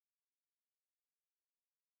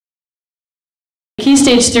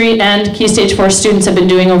Stage 3 and Key Stage 4 students have been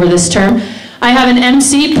doing over this term. I have an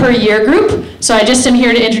MC per year group, so I just am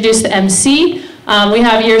here to introduce the MC. We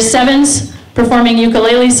have Year 7s performing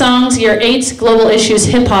ukulele songs, Year 8s global issues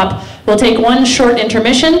hip hop. We'll take one short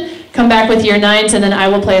intermission, come back with Year 9s, and then I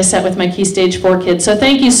will play a set with my Key Stage 4 kids. So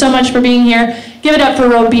thank you so much for being here. Give it up for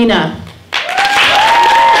Robina.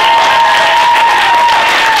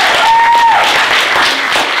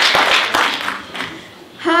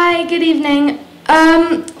 Hi, good evening.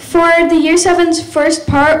 For the Year 7's first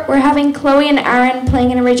part, we're having Chloe and Aaron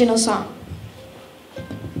playing an original song.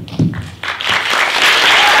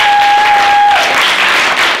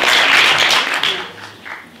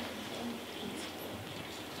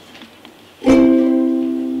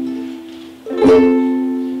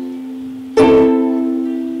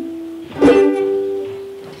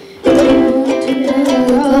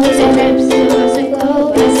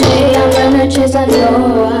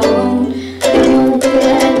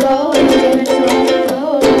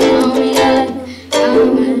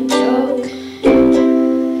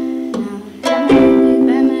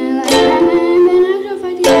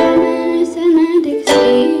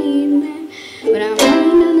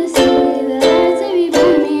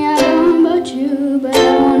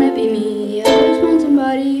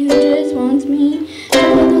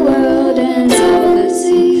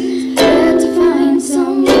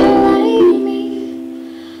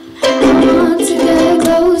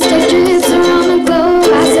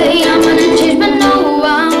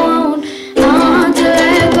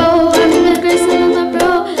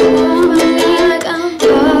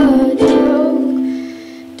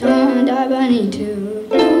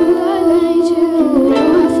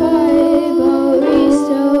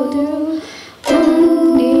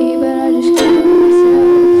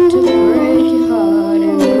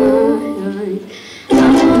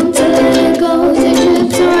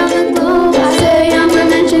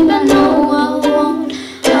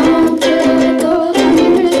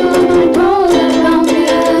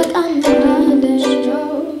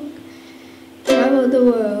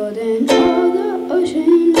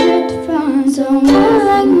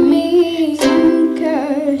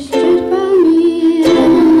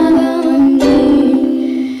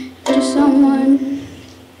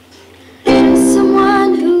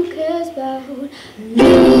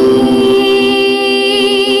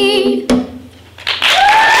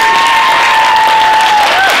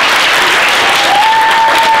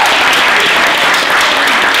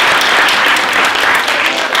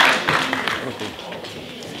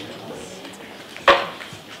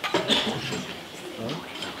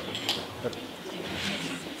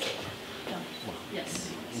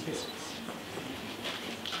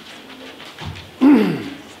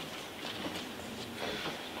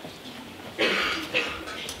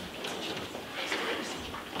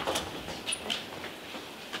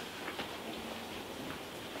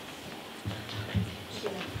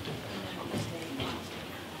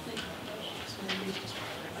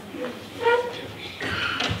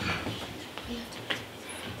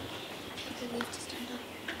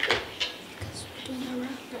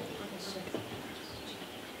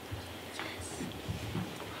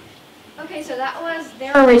 Okay, so that was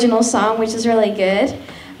their original song, which is really good.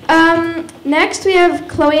 Next we have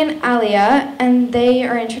Chloe and Alia, and they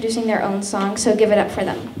are introducing their own song, so give it up for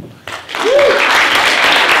them.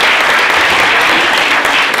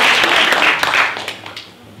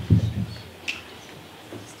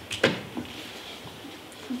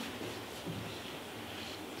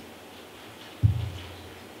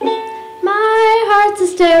 My heart's a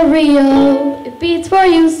stereo, it beats for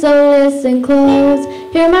you, so listen close.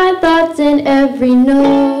 Hear my thoughts in every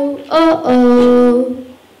note. Oh, oh.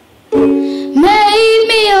 Make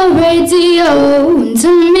me a radio and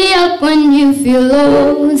turn me up when you feel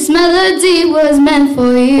low. This melody was meant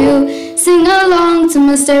for you. Sing along to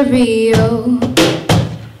my stereo.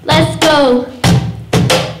 Let's go.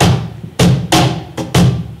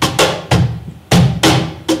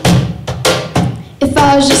 If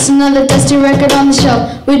I was just another dusty record on the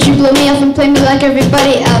shelf, would you blow me off and play me like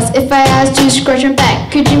everybody else? If I asked you to scratch my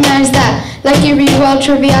back, could you manage that? Like you read world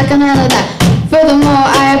trivia, I can handle that. Furthermore,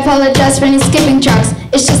 I apologize for any skipping tracks.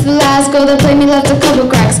 It's just the last girl that played me left a couple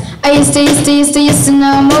cracks. I used to,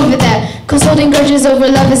 now I'm over that. Cause holding grudges over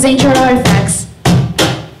love is ancient artifacts.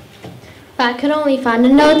 If I could only find a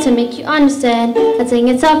note to make you understand, I'd sing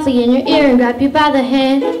it softly in your ear and grab you by the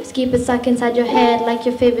hand. Just keep it stuck inside your head like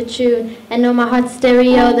your favorite tune, and know my heart's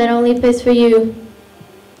stereo that only plays for you.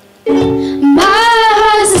 My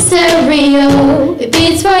heart's a stereo, it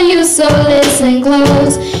beats for you, so listen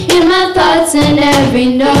close. Hear my thoughts in every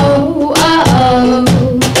note. Oh,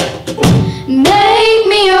 make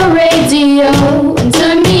me a radio and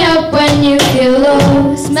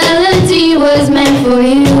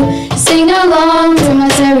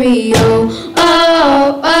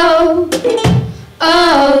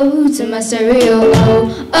to my stereo.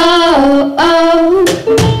 Oh, oh,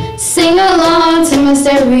 oh. Sing along to my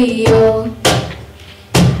stereo.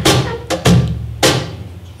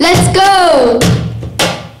 Let's go!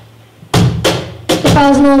 If I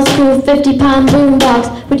was an old school 50-pound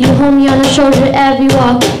boombox, would you hold me on your shoulder every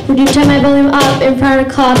walk? Would you turn my volume up in front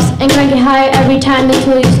of cops and crank it higher every time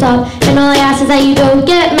until you stop? And all I ask is that you don't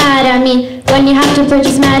get mad at me when you have to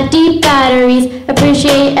purchase mad deep batteries.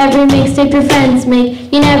 Appreciate every mixtape your friends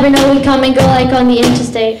make. You never know, we come and go like on the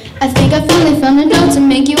interstate. I think I finally found a note to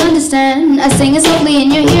make you understand. I sing it softly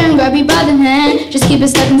in your ear and grab you by the hand. Just keep it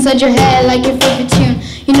stuck inside your head like your favorite tune.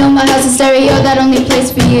 You know my house is stereo that only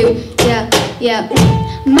plays for you. Yeah, yeah.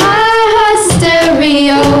 My heart's a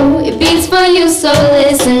stereo, it beats for you, so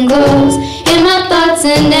listen close. Hear my thoughts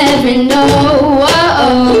in every note.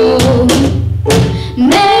 Whoa.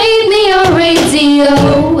 Make me your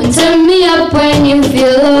radio and turn me up when you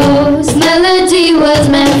feel low. This melody was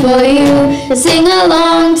meant for you, so sing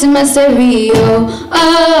along to my stereo.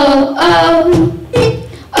 Oh, oh.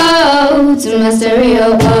 Oh, to my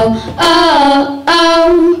stereo, oh, oh,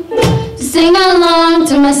 oh. Sing along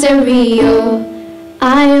to my stereo.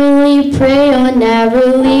 I only pray you'll never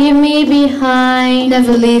leave me behind.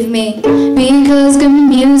 Never leave me, because good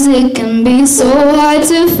music can be so hard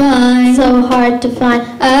to find. So hard to find.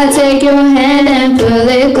 I take your hand and pull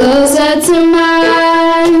it closer to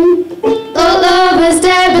mine. The love was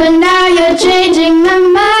dead, but now you're changing my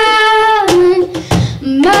mind.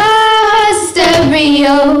 My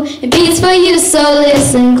stereo, it beats for you, so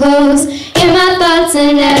listen close. Hear my thoughts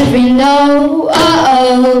in every note.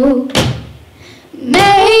 Oh,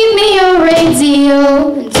 make me your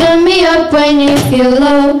radio and turn me up when you feel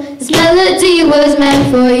low. This melody was meant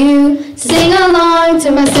for you, sing along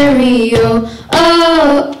to my stereo.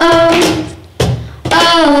 Oh, oh,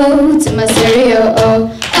 oh, to my stereo. Oh,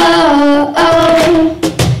 oh, oh,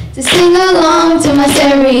 to sing along to my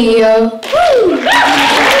stereo. Woo!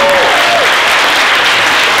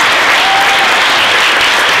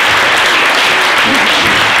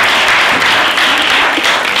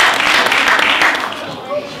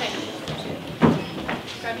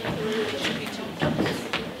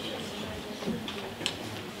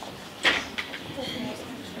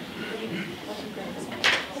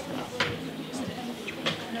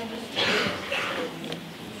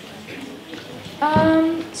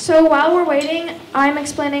 So while we're waiting, I'm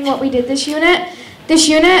explaining what we did this unit. This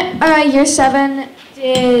unit, year 7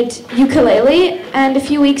 did ukulele, and a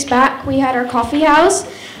few weeks back we had our coffee house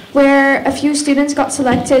where a few students got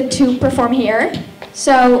selected to perform here.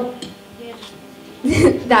 So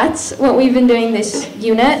that's what we've been doing this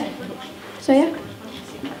unit. So yeah.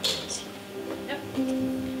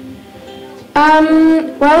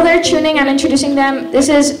 While they're tuning, I'm introducing them. This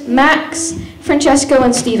is Max, Francesco,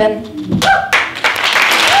 and Steven.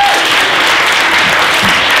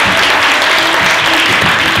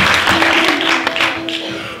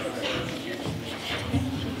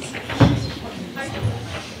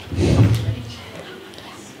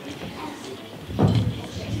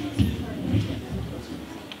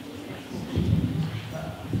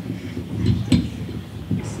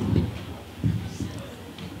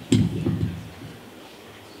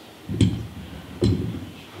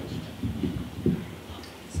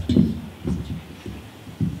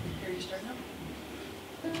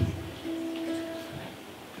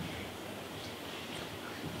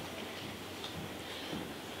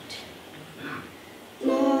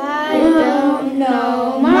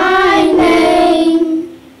 Know my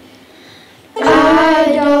name.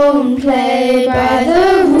 I don't play by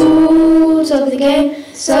the rules of the game.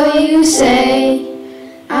 So you say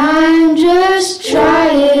I'm just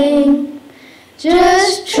trying,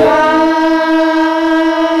 just trying.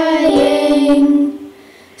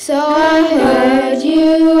 So I heard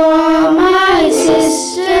you are my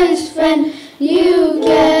sister's friend. You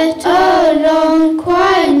get along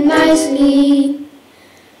quite nicely.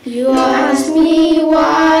 You asked me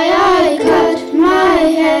why I cut my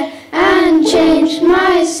hair and changed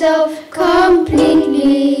myself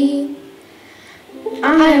completely.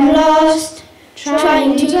 I'm lost,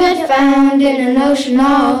 trying to get found in an ocean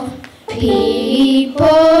of people.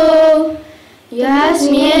 You ask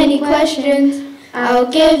me any questions, I'll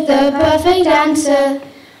give the perfect answer.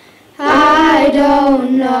 I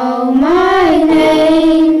don't know my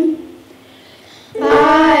name.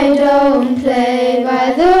 I don't play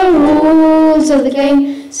by the rules of the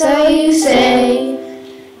game. So you say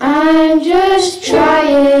I'm just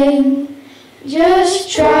trying, just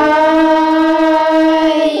trying.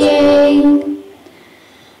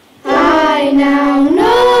 I now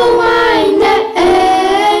know my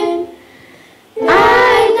name.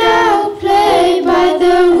 I now play by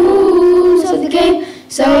the rules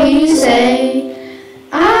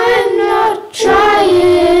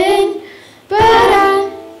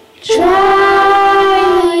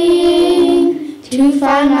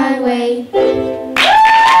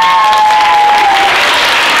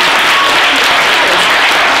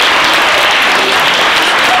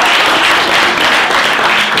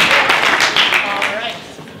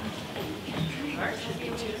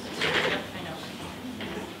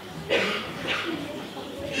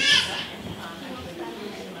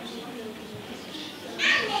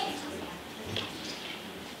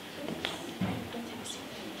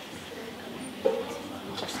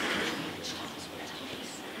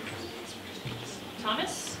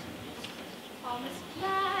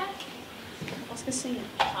ask us singing.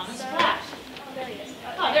 Thomas Flash. Oh, there he is.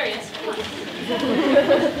 Oh, there he is. Come on.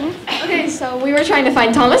 Okay, so we were trying to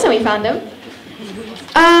find Thomas and we found him.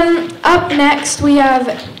 Up next we have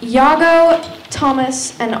Yago,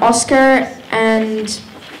 Thomas, and Oscar, and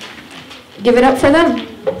give it up for them.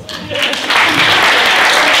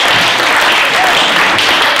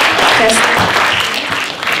 Yes.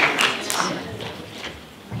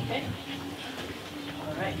 Okay.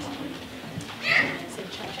 All right.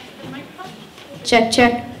 Check,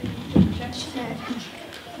 check. Let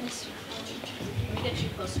me get you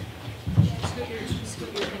closer. Scoot your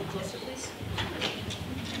thing closer, please.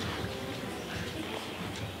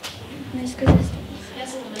 Let's go this way.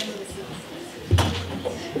 Yes,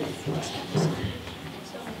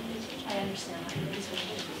 I understand.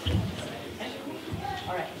 Okay.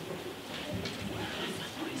 All right.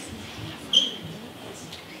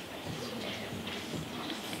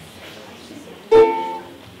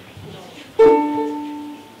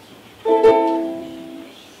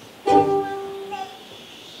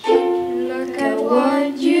 Look at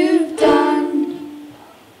what you've done.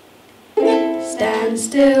 Stand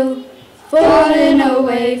still, falling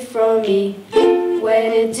away from me.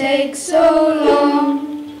 When it takes so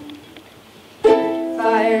long,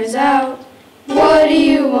 fire's out. What do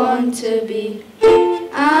you want to be?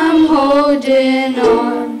 I'm holding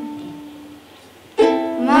on.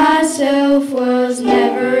 Myself was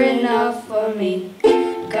never enough for me.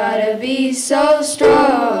 Gotta be so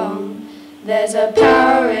strong. There's a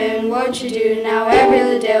power in what you do. Now every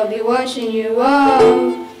other day I'll be watching you.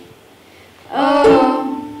 Oh, oh.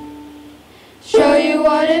 Show you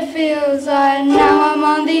what it feels like. Now I'm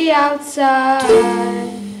on the outside.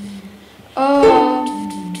 Oh,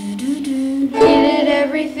 we did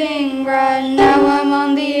everything right. Now I'm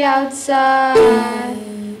on the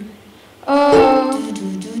outside. Oh,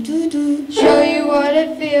 show you what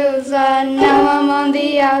it feels like. Now I'm on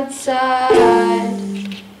the outside.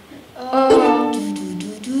 Oh,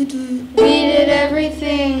 we did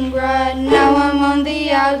everything right. Now I'm on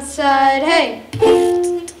the outside. Hey.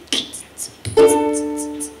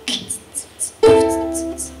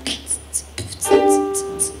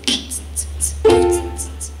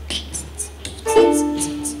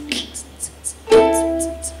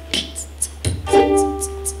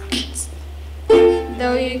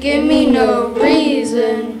 Though you give me no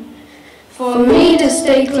reason for me to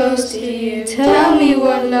stay close to you, tell me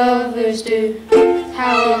what lovers do.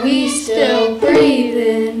 How are we still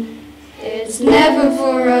breathing? It's never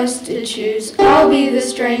for us to choose. I'll be the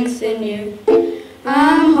strength in you.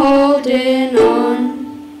 I'm holding on.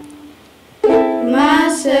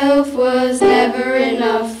 Myself was never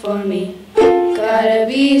enough for me. Gotta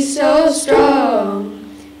be so strong.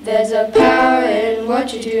 There's a power in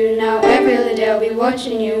what you do. Now every other day I'll be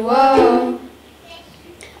watching you. Oh,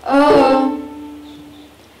 oh.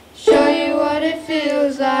 Show you what it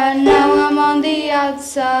feels like. Now I'm on the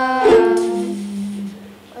outside.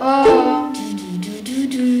 Oh,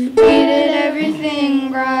 we did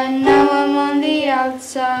everything right. Now I'm on the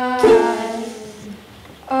outside.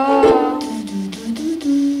 Oh,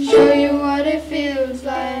 show you what it feels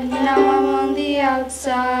like. Now I'm on the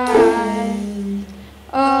outside.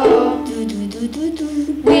 Oh,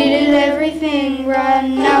 we did everything right.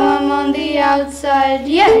 Now I'm on the outside.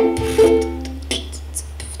 Yeah.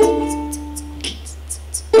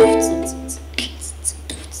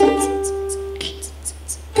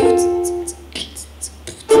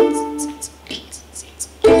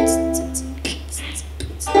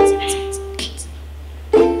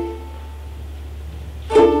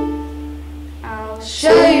 I'll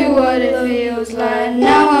show you what it feels like.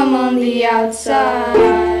 Now I'm on the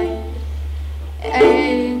outside.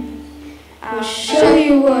 Hey, I'll show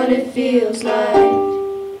you what it feels like.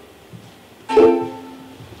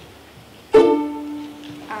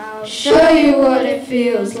 I'll show you what it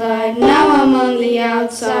feels like. Now I'm on the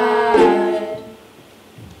outside.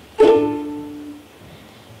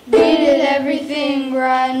 We did everything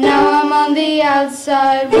right. Now I'm on the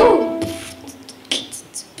outside. Woo!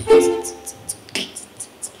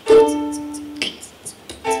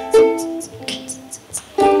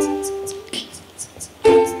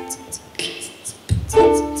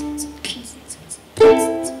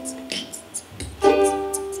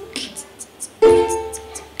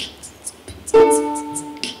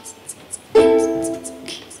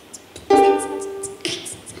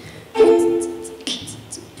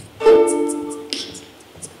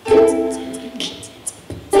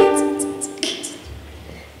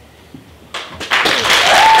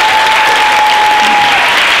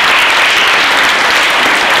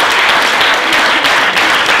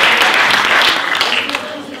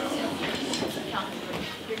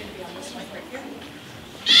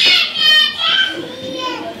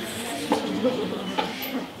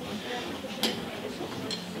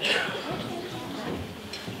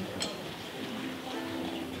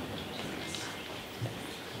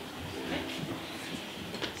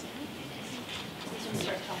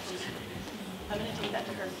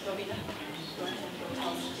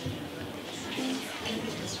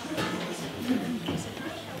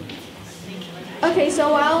 Okay,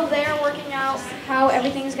 so while they're working out how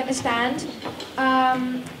everything's going to stand,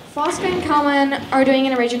 Fosca and Kalman are doing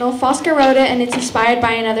an original. Fosca wrote it and it's inspired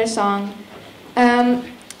by another song.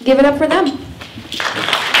 Give it up for them.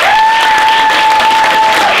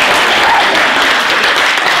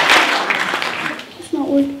 It's not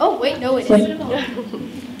working. Oh, wait, no, it isn't.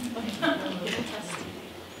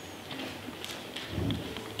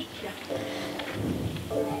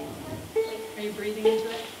 Are you breathing into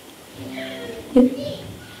it?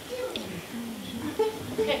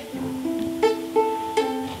 Okay.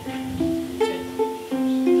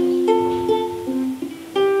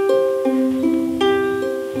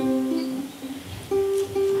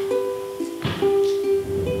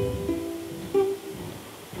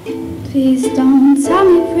 Please don't tell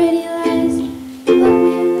me pretty lies. Look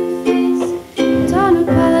me in the face. Don't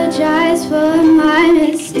apologize for my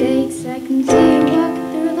mistakes. I can see you walking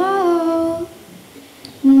through the hall.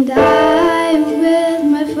 And I'm with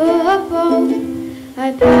my football.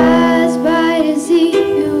 I pass by to see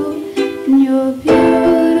you and your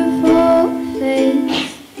beautiful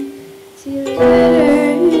face. See you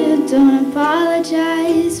later. Don't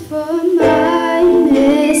apologize for my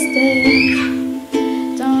mistakes.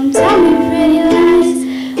 Don't tell me pretty lies,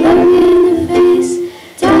 look me in the face.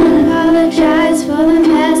 Don't apologize for the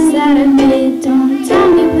mess that I made. Don't tell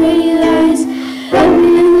me pretty lies, look me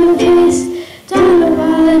in the face. Don't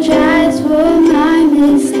apologize for my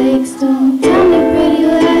mistakes. Don't tell me pretty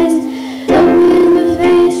lies, look me in the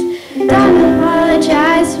face. Don't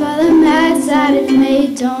apologize for the mess that I've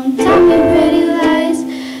made. Don't tell me pretty lies,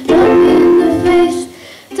 look me in the face.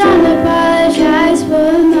 Don't apologize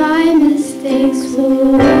for my mistakes.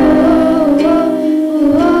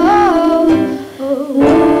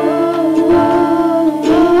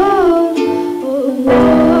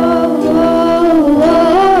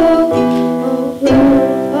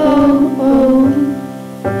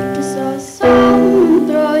 Saw someone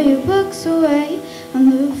throw your books away on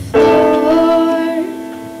the floor.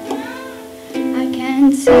 I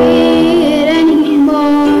can't see it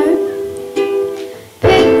anymore.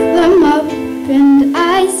 Picked them up and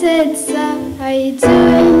I said, "Sup, how you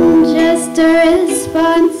doing?" Just a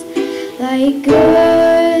response like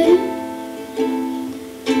good.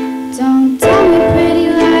 Don't tell me pretty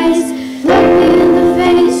lies, look me in the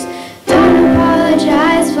face. Don't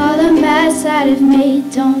apologize for the mess that I've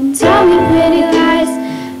made. Don't tell me pretty lies,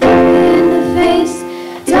 look me in the face.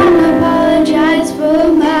 Don't apologize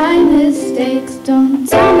for my mistakes. Don't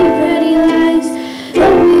tell me pretty lies,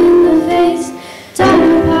 look me in the face.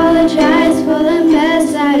 Don't apologize for the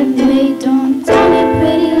mess I've made. Don't tell me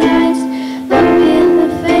pretty lies, look me in the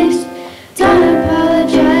face. Don't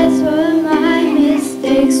apologize for my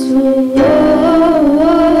mistakes.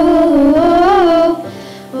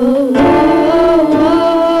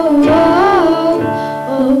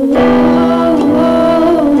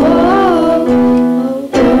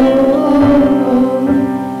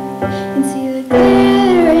 Can see the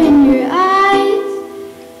glitter in your eyes.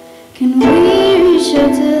 Can we reach up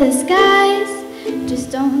to the skies? Just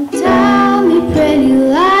don't tell me pretty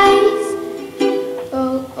lies.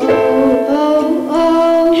 Oh, oh, oh,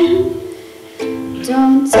 oh.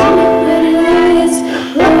 Don't tell me pretty lies,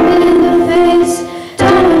 look me in the face.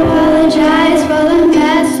 Don't apologize for the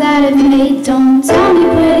mess that I've made. Don't tell me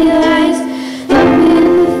pretty lies, look me in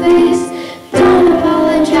the face. Don't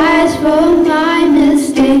apologize for my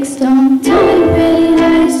mistakes. Don't tell me pretty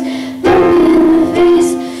lies, look me in the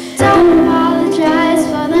face. Don't apologize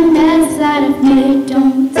for the mess that I've made.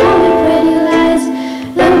 Don't tell me pretty lies,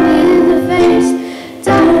 look me in the face.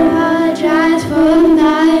 Don't apologize for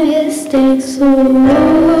my mistakes. Don't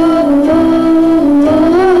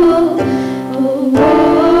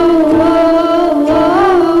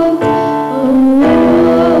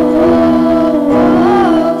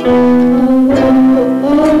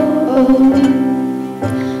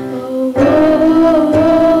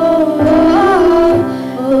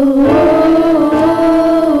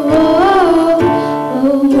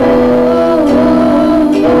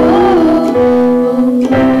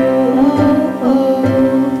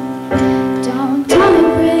tell me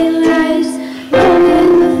pretty lies, look me in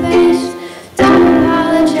the face. Don't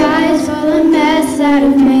apologize for the mess that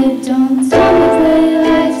I've made. Don't tell me pretty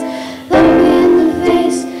lies, look me in the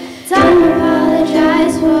face. Don't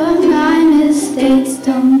apologize for my mistakes.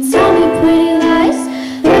 Don't tell me pretty lies,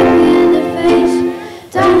 look me in the face.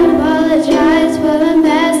 Don't apologize for the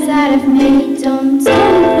mess that I've made. Don't tell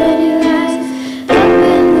me pretty lies, look me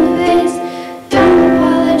in the face. Don't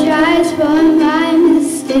apologize for my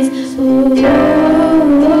mistakes. these. Oh,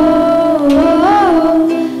 oh, oh,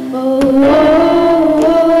 oh, oh,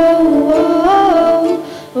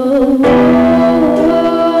 oh,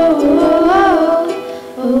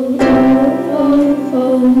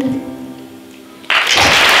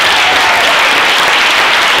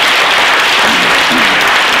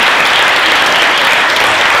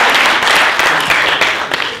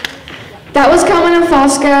 That was Common and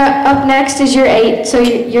Fosca. Up next is year 8, so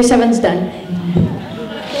year 7's done.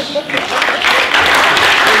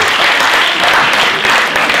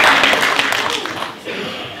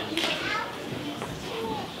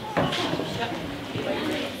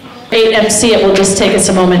 MC, it will just take us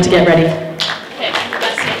a moment to get ready.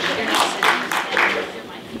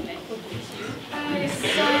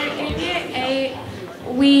 So in year 8,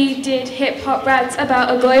 we did hip-hop raps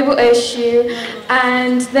about a global issue,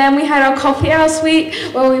 and then we had our coffee house week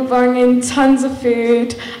where we brought in tons of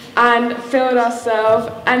food and filled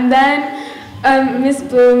ourselves, and then Miss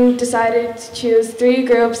Bloom decided to choose 3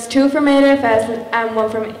 groups, 2 from AFS and 1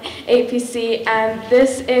 from APC, and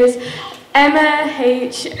this is Emma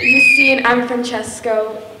H, Justine and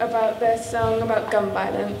Francesco about their song about gun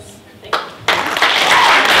violence.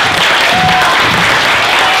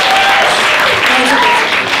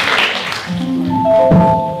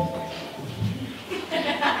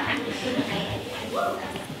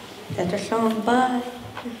 That's our song, bye.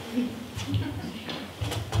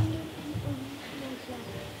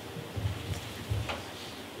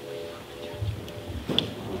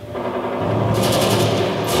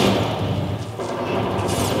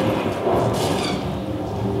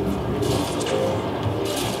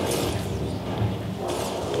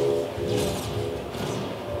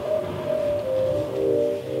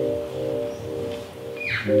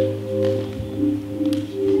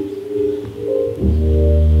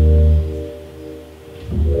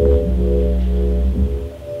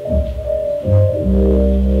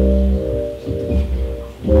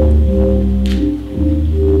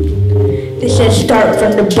 Start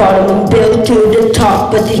from the bottom and build to the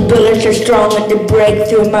top, but these bullets are strong and they break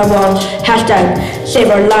through my wall. Hashtag save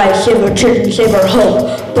our lives, save our children, save our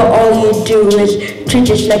hope, but all you do is treat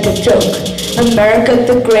us like a joke. America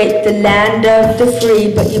the great, the land of the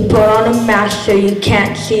free, but you put on a mask so you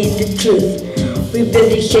can't see the truth. We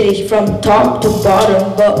build these cities from top to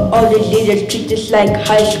bottom, but all these leaders treat us like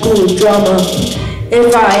high school drama.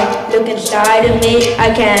 If I look inside of me,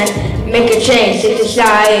 I can make a change to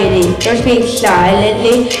society. Don't speak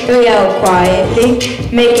silently, don't yell quietly.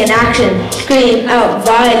 Make an action, scream out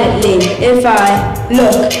violently. If I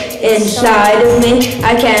look inside of me,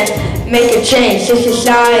 I can make a change to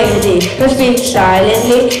society. Don't speak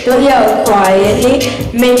silently, don't yell quietly.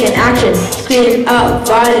 Make an action, scream out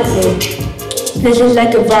violently. This is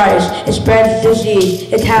like a virus, it spreads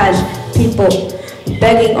disease. It has people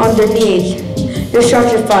begging on their knees. Your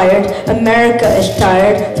shots are fired, America is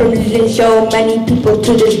tired from losing so many people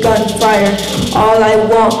to this gunfire. All I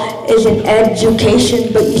want is an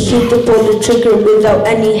education, but you seem to pull the trigger without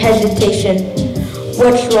any hesitation.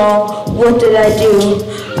 What's wrong? What did I do?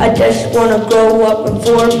 I just want to grow up and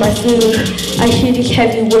form my food. I hear these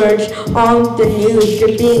heavy words on the news.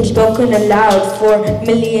 They're being spoken aloud for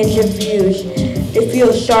millions of views. They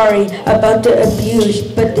feel sorry about the abuse,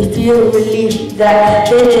 but they feel relief that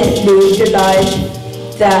they didn't lose their lives,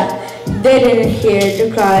 that they didn't hear the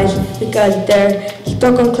cries because they're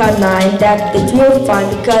stuck on cloud 9, that they feel fine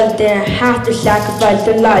because they didn't have to sacrifice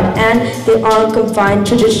their life and they aren't confined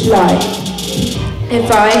to this life. If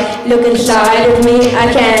I look inside of me,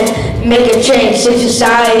 I can make a change to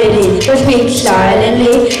society. Don't speak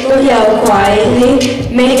silently, don't yell quietly.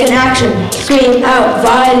 Make an action, scream out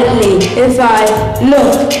violently. If I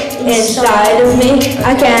look inside of me,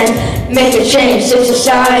 I can make a change to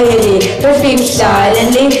society. Don't speak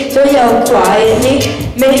silently, don't yell quietly.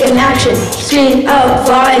 Make an action, scream out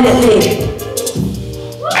violently.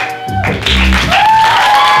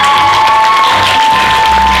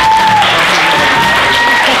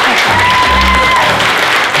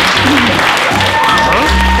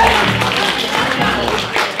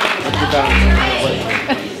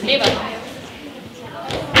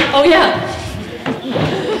 Oh yeah.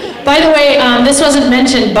 By the way, this wasn't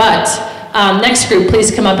mentioned, but next group,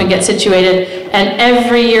 please come up and get situated. And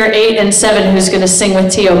every year 8 and 7 who's going to sing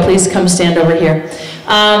with Tio, please come stand over here.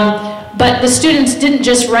 But the students didn't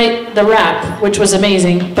just write the rap, which was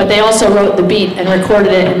amazing, but they also wrote the beat and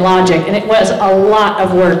recorded it in Logic, and it was a lot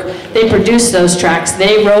of work. They produced those tracks,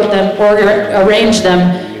 they wrote them, arranged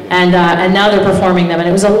them, and now they're performing them, and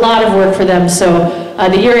it was a lot of work for them, so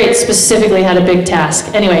the year 8 specifically had a big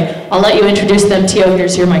task. Anyway, I'll let you introduce them. Tio,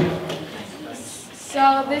 here's your mic.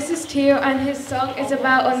 So this is Tio, and his song is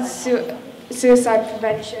about suicide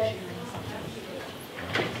prevention.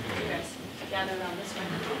 Gather around this one.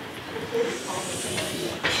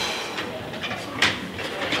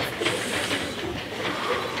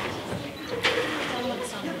 Tell them what the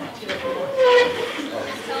song is about.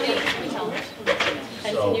 Tell me.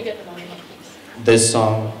 And can you get the volume up, please? This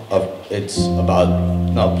song, it's about,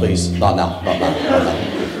 no please, not now, not now, not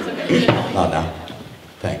now. Not now,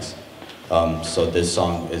 thanks. So this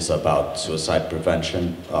song is about suicide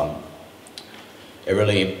prevention. I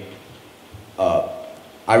really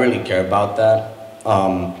care about that.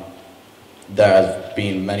 There have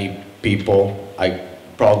been many people,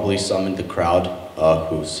 probably some in the crowd,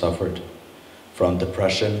 who suffered from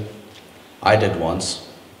depression. I did once.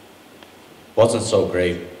 Wasn't so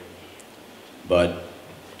great, but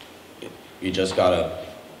you just gotta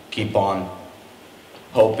keep on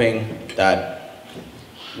hoping that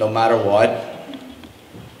no matter what,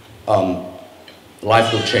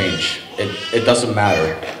 life will change. It doesn't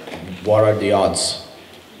matter what are the odds.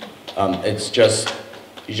 It's just,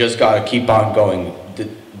 you just gotta keep on going.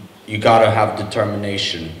 You gotta have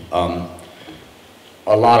determination. A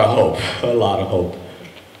lot of hope, a lot of hope.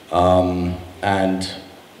 And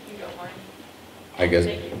I guess,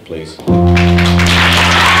 please.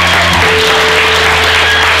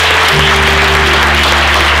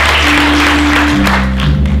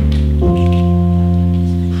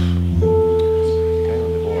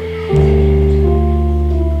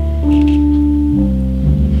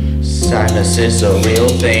 Sadness is a real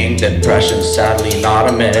thing, depression sadly not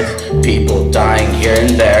a myth. People dying here and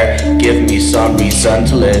there, give me some reason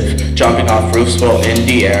to live. Jumping off roofs while in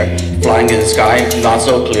the air, flying in the sky, not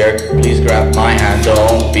so clear. Please grab my hand,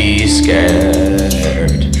 don't be scared.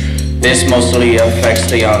 This mostly affects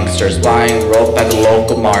the youngsters, buying rope at the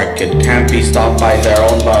local market. Can't be stopped by their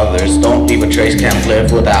own mothers, don't leave a trace, can't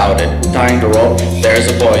live without it. Tying the rope, there's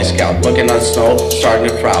a Boy Scout, looking at the snow, starting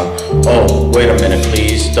to frown. Oh, wait a minute,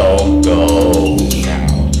 please don't go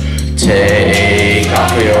now. Take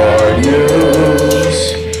off your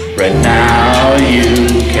news, right now you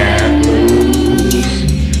can't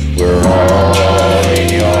lose. We're all in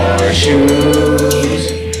your shoes,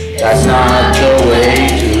 that's not the way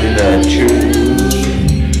to the truth.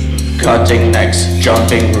 Cutting necks,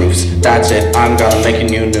 jumping roofs, that's it, I'm gonna make a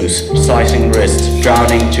new noose. Slicing wrists,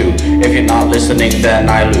 drowning too. If you're not listening, then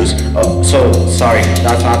I lose. Oh, so sorry,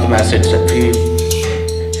 that's not the message that we...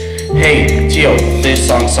 Hey, Tio, this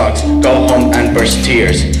song sucks. Go home and burst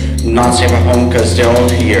tears. Not safe at home cause they're all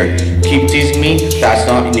here. Keep teasing me, that's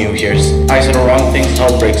not new. Here's I said the wrong things,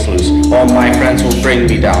 hell breaks loose. All my friends will bring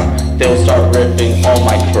me down. They'll start ripping all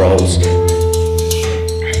my clothes.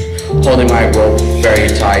 Holding my rope very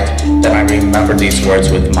tight, then I remember these words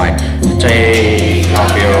with mine. Take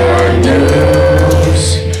off your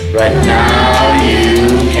news, right now you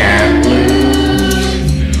can't lose.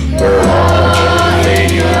 We're all in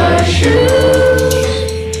your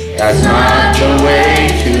shoes, that's not the way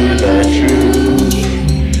to the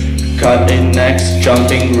truth. Cutting necks,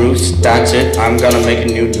 jumping roofs, that's it, I'm gonna make a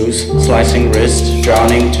new noose. Slicing wrists,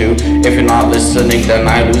 drowning too. If you're not listening, then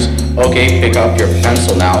I lose. Okay, pick up your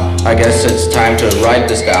pencil now. I guess it's time to write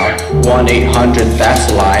this down. 1-800, that's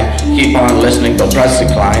the line. Keep on listening, don't press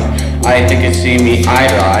decline. I think you see me eye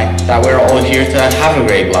to eye, that we're all here to have a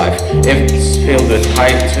great life. If it's filled with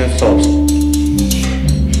heights and slopes,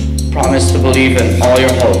 promise to believe in all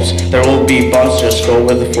your hopes. There will be bumps, just go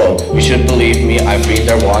with the flow. You should believe me, I've been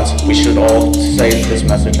there once. We should all say this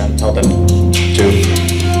message and tell them to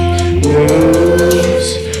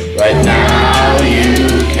lose. Right now you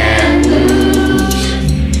can't lose.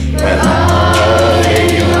 We're all in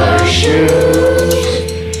your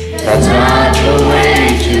shoes, that's not the way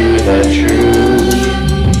to the truth.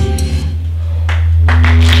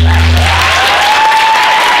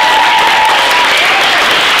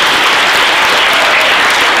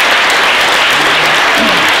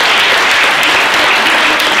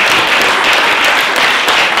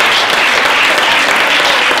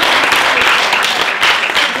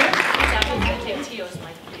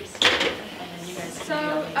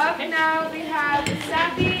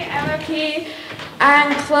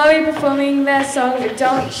 And Chloe performing their song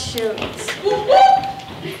Don't Shoot.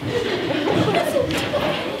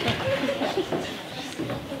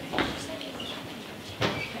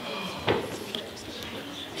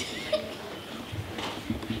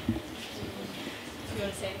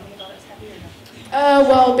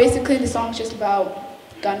 Well, basically the song's just about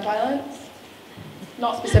gun violence.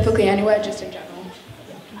 Not specifically anywhere, just in general.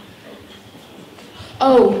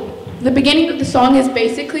 Oh, the beginning of the song is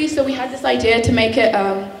basically, so we had this idea to make it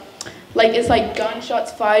Like, it's like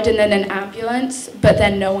gunshots fired and then an ambulance, but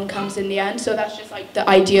then no one comes in the end. So that's just like the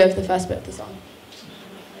idea of the first bit of the song.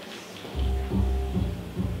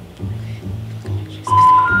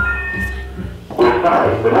 We're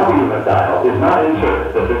sorry, the number you have dialed is not in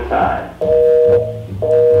service at this time.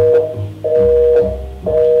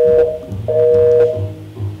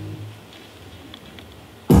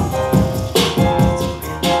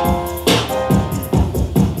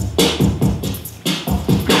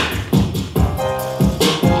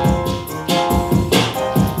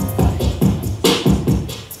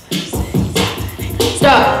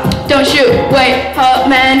 Stop, don't shoot, wait, halt,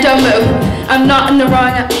 man, don't move. I'm not in the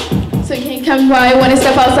wrong, so you can't come by when I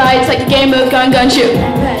step outside. It's like a game of gun, gun, shoot.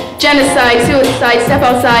 Genocide, suicide, step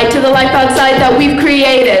outside to the life outside that we've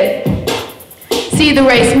created. See the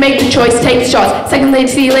race, make the choice, take the shots. Second lady,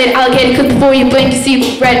 see you later, alligator, cause before you blink, you see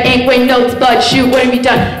the red ink, wait, no, it's blood, shoot, what have you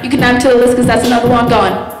done? You can add to the list, cause that's another one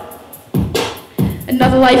gone.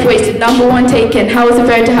 Another life wasted, number one taken. How is it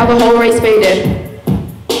fair to have a whole race faded?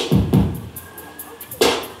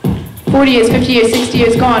 40 years, 50 years, 60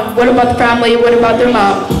 years gone. What about the family? What about their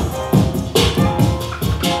mom?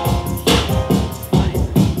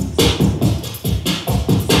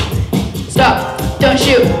 Stop, don't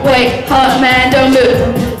shoot, wait, halt, man, don't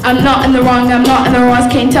move. I'm not in the wrong, I'm not in the wrong.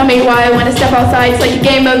 Can't tell me why I want to step outside. It's like a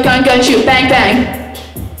game of gun, gun, shoot, bang, bang.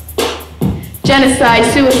 Genocide,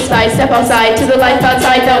 suicide, step outside to the life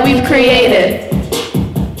outside that we've created.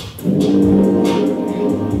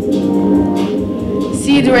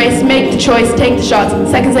 See the race, make the choice, take the shots.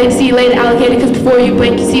 Seconds later, see you later, alligator, cause before you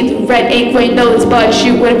blink, you see the red ink, wait, no, it's blood,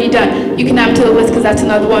 shoot, what have you done? You can add to the list, cause that's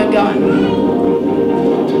another one gone.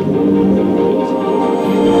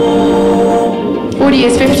 40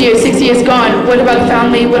 years, 50 years, 60 years gone. What about the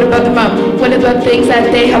family? What about the mom? What about the things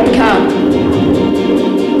that they have become?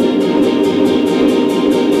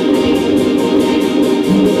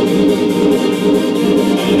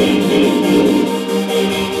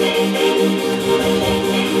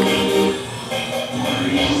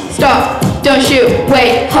 Stop, don't shoot,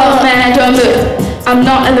 wait, halt, man, don't move. I'm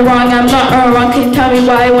not in the wrong, I'm not in the wrong. Can you tell me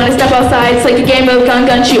why I want to step outside? It's like a game of gun,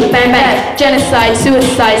 gun, shoot, bang, bang. Genocide,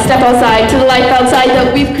 suicide, step outside to the life outside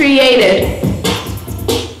that we've created.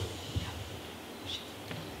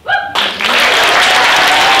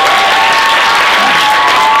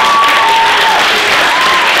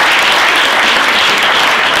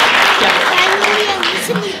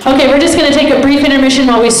 Okay, we're just going to take a brief intermission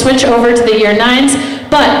while we switch over to the year 9s.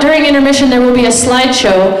 But during intermission, there will be a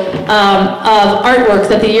slideshow of artwork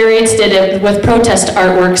that the year 8s did with protest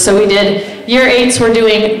artwork. So we did, year 8s were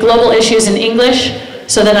doing global issues in English.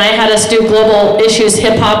 So then I had us do global issues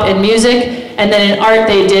hip hop and music. And then in art,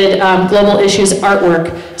 they did global issues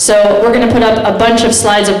artwork. So we're going to put up a bunch of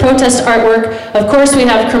slides of protest artwork. Of course, we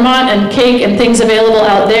have cremant and cake and things available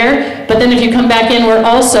out there. But then if you come back in, we're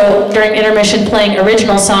also, during intermission, playing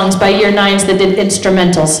original songs by year 9s that did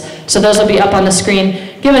instrumentals. So those will be up on the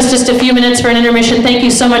screen. Give us just a few minutes for an intermission. Thank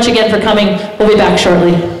you so much again for coming. We'll be back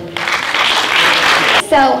shortly.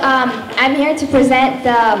 So I'm here to present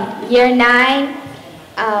the year 9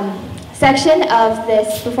 section of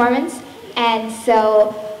this performance. And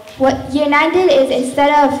so what year 9 did is, instead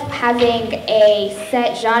of having a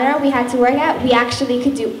set genre we had to work at, we actually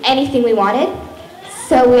could do anything we wanted.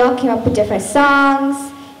 So we all came up with different songs.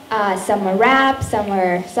 Some were rap, some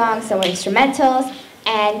were songs, some were instrumentals.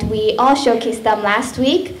 And we all showcased them last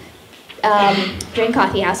week during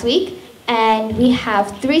Coffee House Week. And we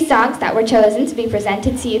have 3 songs that were chosen to be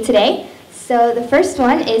presented to you today. So the first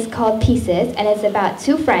one is called Pieces, and it's about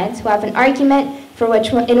 2 friends who have an argument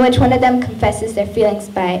in which one of them confesses their feelings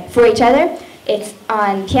for each other. It's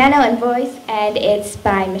on piano and voice, and it's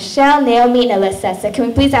by Michelle, Naomi, and Alyssa. So can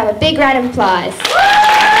we please have a big round of applause?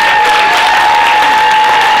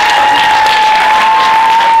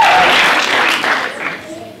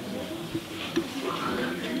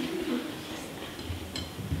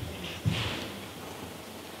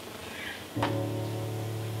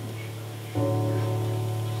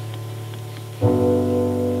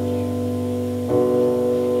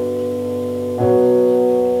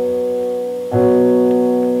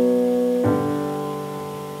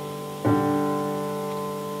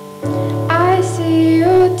 I see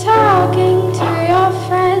you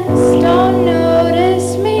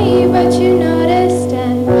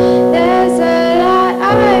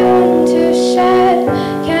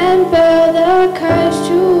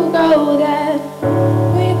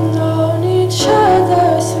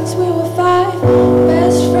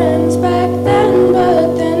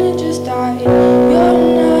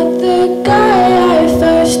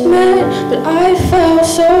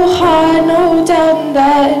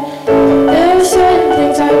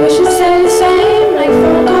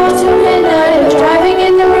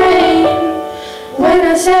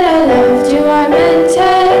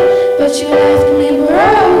but you left me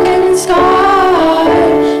broken and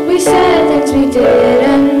scarred. We said things we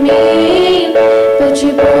didn't mean, but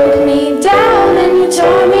you broke me down and you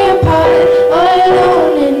tore me apart, all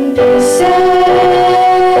alone in pieces,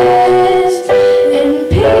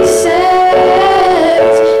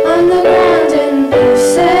 on the ground in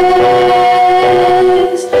pieces,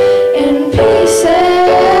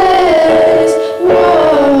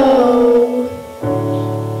 whoa.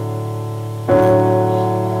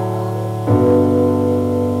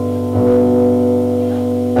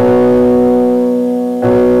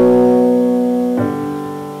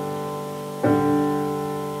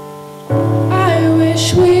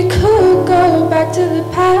 We could go back to the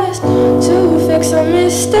past to fix our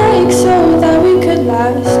mistakes so that we could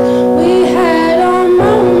last. We had our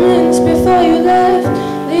moments before you left,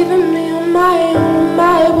 leaving me on my own,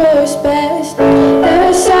 my worst best. There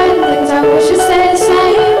are certain things I wish would stay the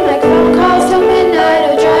same, like phone calls till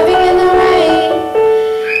midnight or driving in the rain.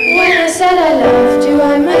 When I said I loved you,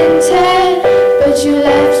 I meant it, but you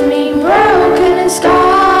left me broken and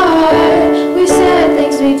scarred. We said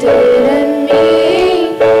things we didn't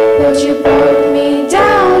mean, but you broke me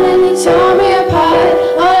down and you tore me apart,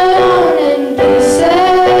 all alone in pieces,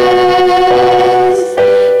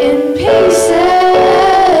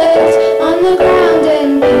 on the ground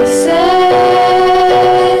in pieces,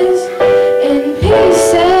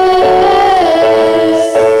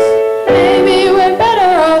 Maybe we're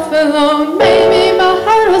better off alone, maybe my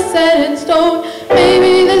heart was set in stone,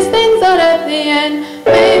 maybe this thing's not at the end,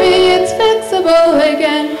 maybe it's fixable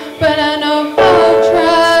again, but I know I'll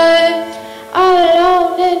try. All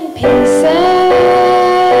alone in pieces,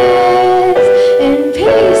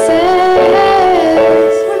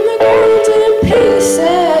 on the ground in pieces,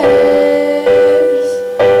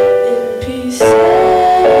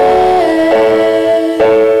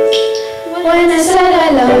 When I said I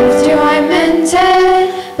loved you, I meant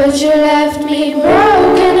it, but you left me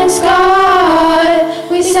broken and scarred.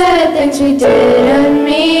 We said things we didn't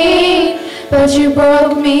mean, but you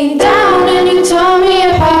broke me down and you tore me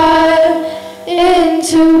apart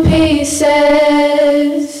into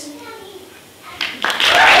pieces.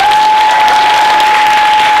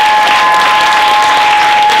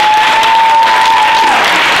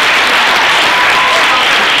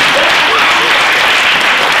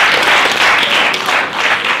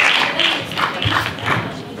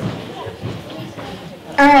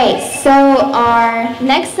 Alright, so our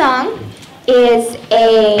next song is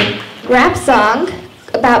a rap song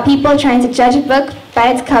about people trying to judge a book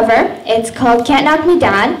by its cover. It's called Can't Knock Me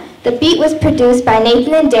Down. The beat was produced by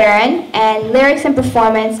Nathan and Darren, and lyrics and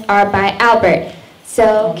performance are by Albert.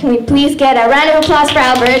 So can we please get a round of applause for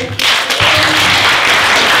Albert?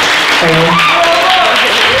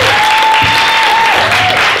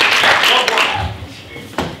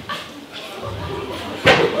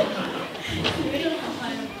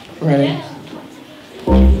 Ready?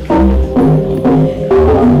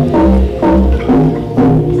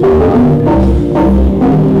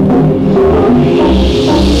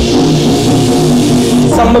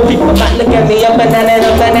 Some people might look at me, a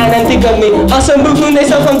banana and think of me. Awesome move who they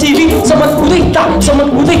saw from TV. Someone who they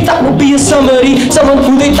thought would be a somebody. Someone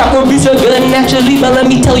who they thought would be so good naturally. But let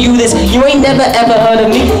me tell you this, you ain't never ever heard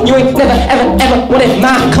of me. You ain't never ever wanted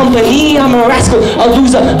my company. I'm a rascal, a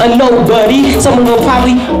loser, a nobody. Someone will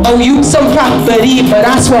probably owe you some property, but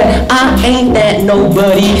I swear I ain't that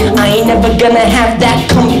nobody. I ain't never gonna have that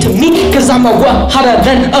come to me, cause I'm a work harder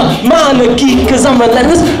than a monarchy. Cause I'm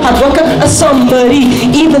relentless, hard worker, a somebody.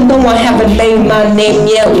 Even though I haven't made my name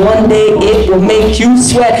yet, one day it will make you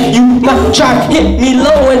sweat. You might try to hit me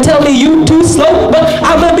low and tell me you too slow, but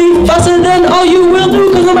I'ma be faster than all you will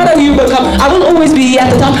do. Cause no matter who you become, I will always be at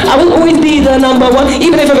the top. I will always be the number one.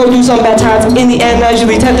 Even if I go through some bad times, in the end I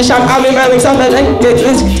usually tend to shine. I'm in my something like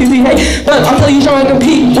this, but I'll tell you, try and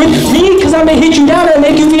compete with me, cause I'ma hit you down and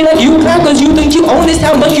make you feel like you cry. Cause you think you own this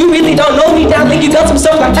town, but you really don't know me down. Think you got some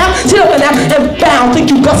stuff like that, sit up and down and bow. Think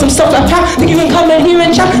you got some stuff like that, think you can come in here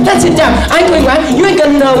and shout. That's it down, I ain't going round. You ain't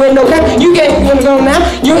gonna know where no crap. You ain't gonna go now.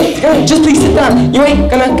 You ain't gonna, just please sit down. You ain't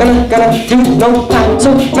gonna do no time.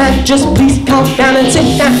 So man, just please calm down and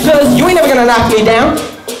sit down. Cause you ain't never gonna knock me down.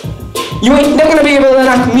 You ain't never gonna be able to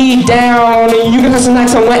knock me down. You can hustle like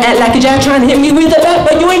somewhere at like a jab trying to hit me with a bat,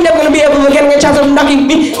 but you ain't never gonna be able to get a chance of knocking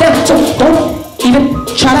me down. So don't even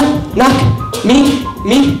try to knock me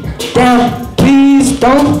down. Please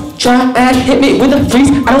don't try and hit me with a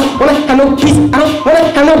freeze. I don't wanna have no peace. I don't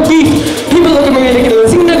wanna have no beef. People look at me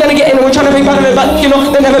ridiculous, think they're gonna get in and we're trying to make fun of it, but you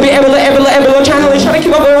know, they'll never be able to trying to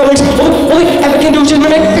keep up with our lyrics. All they ever can do is just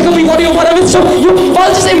mimic, pick up one or whatever. So you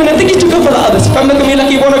fall just aiming and think it's too good for the others. If I'm looking at me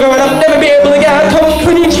like you wanna go and I'll never be able to get out. Come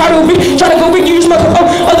pretty and try to be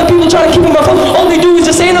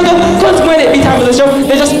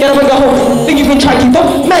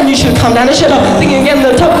you should calm down and shut up. Thinking again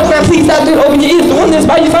the top. Man, please stop, dude, open your ears. The one that's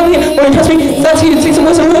by you finally here. Wanna impress me? Stop to you to take some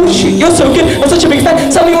lessons. You're so good. I'm such a big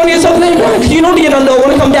fan. Something on yourself, let it go. Cause you know that you don't know.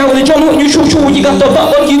 Wanna come down with a drum when you show. When you got the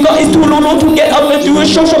butt, what you got is too low to get up and do a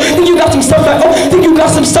show. Think you got some stuff like, oh, think you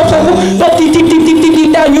got some stuff like, oh, but deep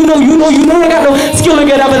down, you know, I got no skill to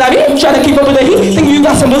get up and I be trying to keep up with the heat. Think you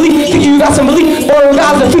got some belief, or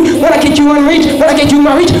God's the feet. When I get you in reach, when I get you in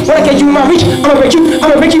my reach, I'ma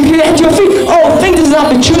break you here at your feet. Oh, think this is an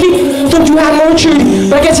opportunity. Thought you had more maturity,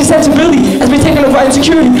 but I guess your sensibility has been taken over by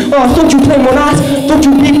insecurity. Oh, thought you play more nice, thought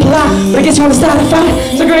you be polite, but I guess you wanna start a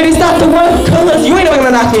fight. So great, stop the world, colors. You ain't never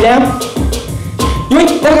gonna knock me down. You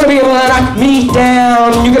ain't never gonna be able to knock me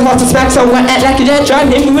down. You can want to smack someone, act like you just try to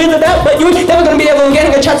hit me with a belt, but you ain't never gonna be able to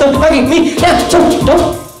get a chance of knocking me down. So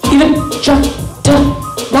don't even try to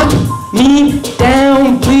knock me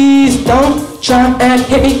down. Please don't try and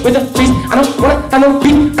hit me with a breeze. I don't wanna have no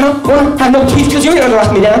beat, I don't wanna have no peace, cause you ain't gonna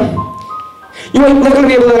knock me down. You ain't never gonna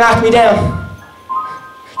be able to knock me down.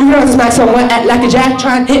 You can always smack someone, act like a jack,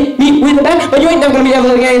 try and hit me with a bat, but you ain't never gonna be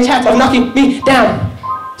able to get a chance of knocking me down.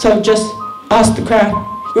 So just ask the crowd,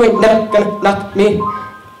 you ain't never gonna knock me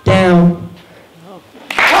down.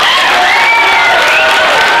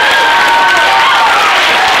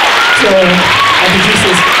 So, our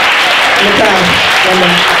producers in the crowd,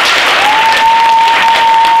 London.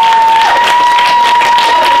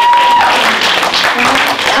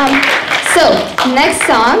 So, next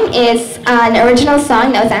song is an original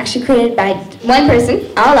song that was actually created by one person,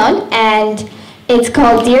 all alone, and it's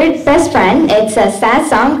called Dear Best Friend. It's a sad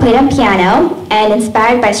song played on piano and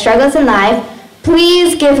inspired by struggles in life.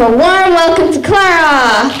 Please give a warm welcome to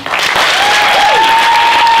Clara!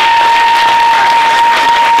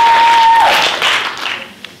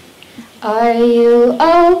 Are you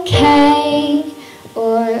okay?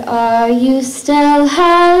 Or are you still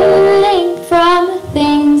hurting from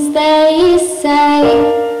things they say?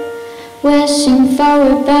 Wishing for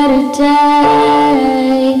a better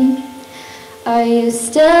day. Are you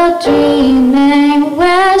still dreaming?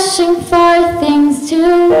 Wishing for things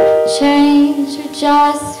to change, or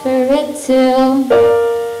just for it to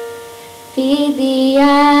be the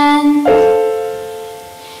end?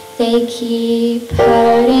 They keep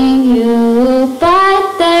hurting you,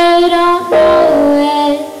 but they don't know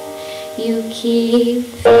it. You keep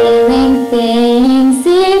feeling things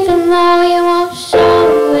even though you won't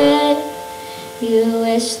show it. You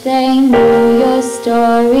wish they knew your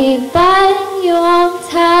story, but you won't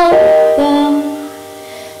tell them.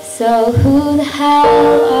 So who the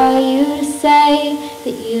hell are you to say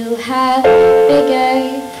that you have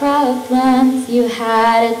bigger problems? You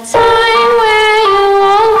had a time where you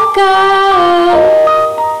woke up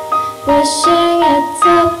wishing it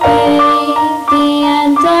to be the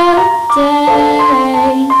end of the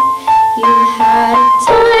day. You had a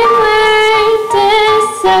time where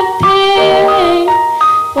disappearing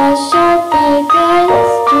was your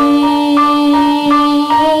biggest dream.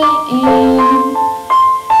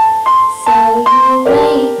 So you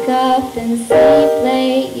wake up and sleep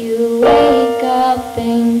late, you wake up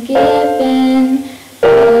and give in.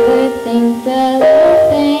 Overthink the little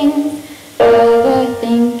things,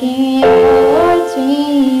 overthinking your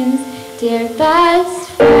dreams. Dear best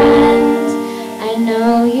friend, I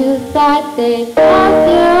know you thought they'd love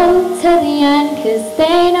you till the end, 'cause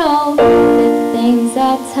they know that things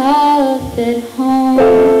are tough at home.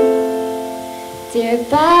 Dear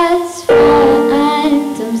best friend,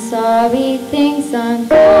 I'm sorry things aren't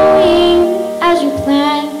going as you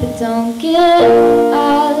planned, but don't give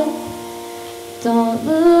up, don't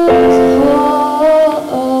lose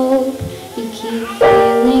hope. You keep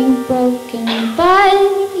feeling broken, but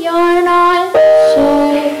you're not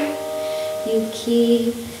sure. You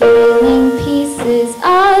keep feeling pieces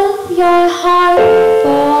of your heart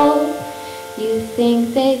fall. You think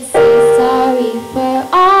they'd say sorry for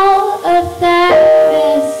all of their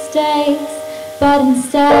mistakes, but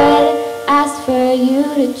instead ask for you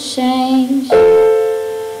to change.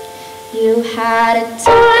 You had a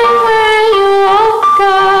time where you woke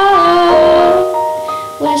up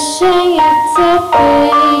wishing it to be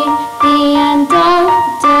the end of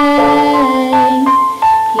the day.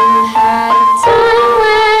 You had a time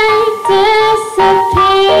where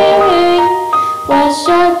disappearing was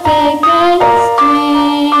your biggest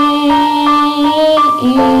dream.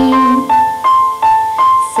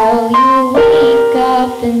 So you wake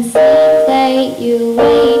up and sleep late, you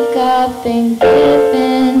wake up and give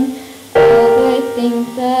in. Overthink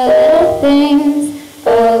the little things,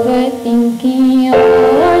 overthinking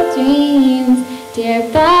your dreams. Dear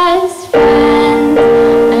best friend.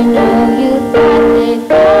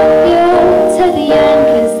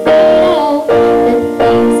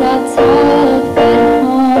 tough at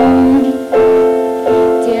home.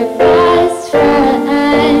 Dear best friend,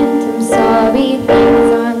 I'm sorry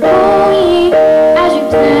things aren't going as you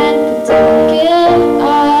planned, but don't give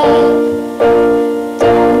up.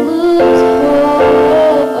 Don't lose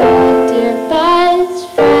hope, dear best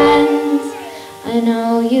friends. I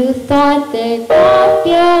know you thought they'd love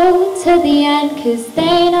you to the end, 'cause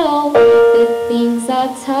they know that things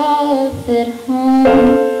are tough at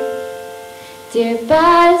home. Dear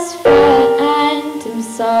best friend, I'm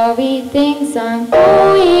sorry things aren't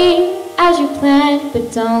going as you planned,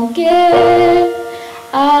 but don't give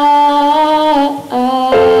up.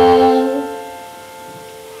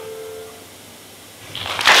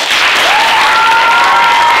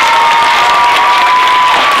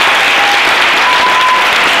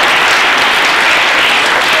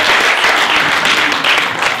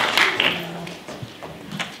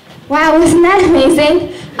 Wow, wasn't that amazing?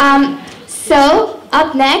 So,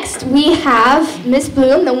 up next, we have Miss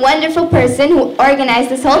Bloom, the wonderful person who organized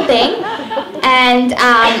this whole thing, and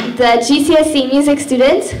the GCSE music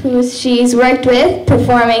students who she's worked with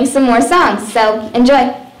performing some more songs. So,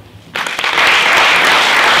 enjoy.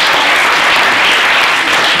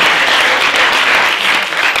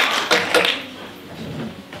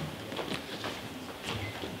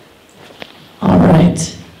 All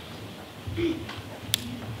right.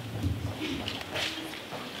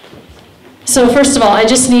 So first of all, I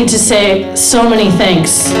just need to say so many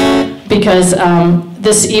thanks, because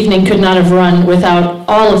this evening could not have run without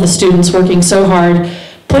all of the students working so hard,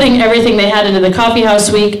 putting everything they had into the coffee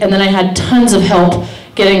house week, and then I had tons of help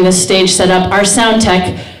getting this stage set up. Our sound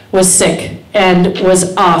tech was sick and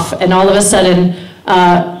was off, and all of a sudden,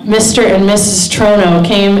 Mr. and Mrs. Trono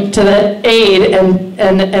came to the aid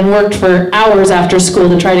and worked for hours after school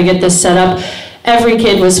to try to get this set up. Every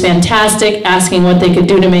kid was fantastic, asking what they could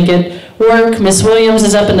do to make it work. Miss Williams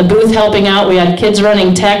is up in the booth helping out. We had kids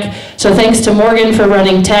running tech. So thanks to Morgan for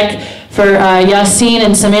running tech, for Yassine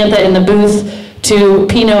and Samantha in the booth, to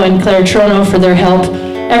Pino and Claire Trono for their help.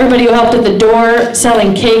 Everybody who helped at the door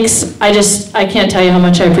selling cakes, I can't tell you how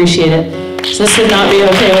much I appreciate it. So this would not be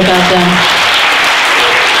okay without them.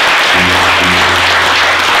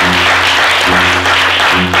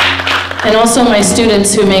 And also my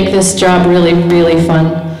students who make this job really, really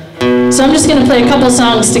fun. So I'm just going to play a couple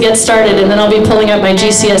songs to get started, and then I'll be pulling up my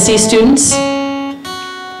GCSE students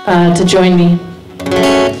to join me.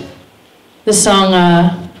 This song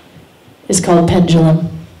is called Pendulum.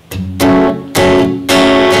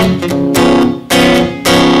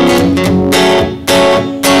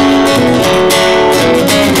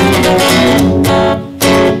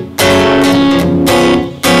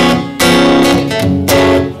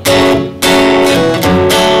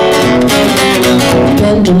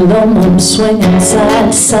 I'm swinging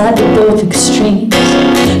side to side to both extremes.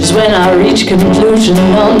 Just when I reach conclusion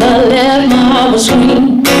on the left, my heart will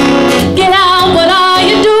scream. Get out, what are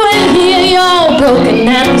you doing here? You're all broken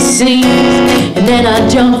at the seams. And then I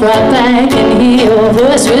jump right back and hear your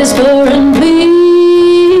voice whispering,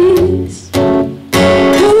 please.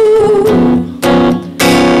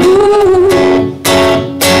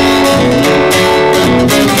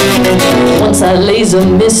 Once I laser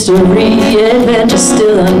mystery, adventure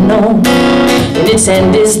still unknown. And its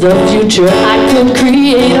end is the future I could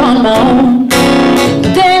create on my own.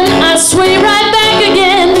 But then I sway right back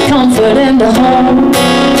again, comfort and a home.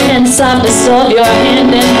 And softness of your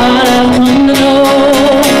hand and heart I've come to know.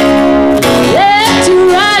 Left to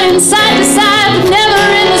right and side to side, but never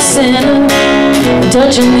in the center.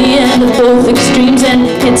 Touching the end of both extremes, and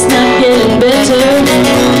it's not getting better.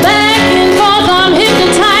 Back and forth, I'm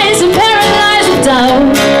hypnotized and paralyzed with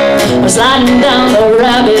doubt. I'm sliding down the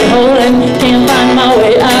rabbit hole and can't find my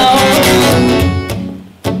way out.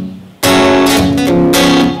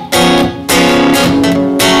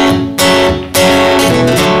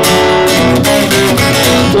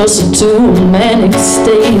 Closer to a manic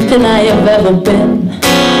state than I have ever been.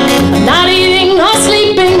 I'm not eating or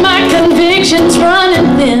sleeping, my convictions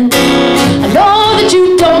running thin. I know that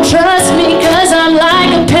you don't trust me, 'cause I'm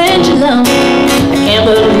like a pendulum. I can't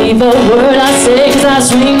believe a word I say, 'cause I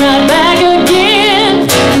swing right back again.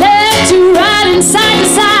 Left to right and side to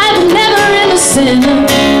side, but never in the center.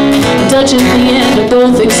 I'm touching the end of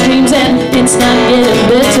both extremes, and it's not getting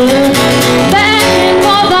better. Back and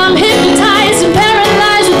forth, I'm hypnotized and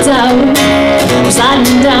paralyzed with doubt. I'm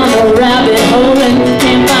sliding down the rabbit hole and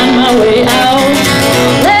can't find my way out.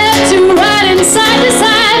 Left to right and side to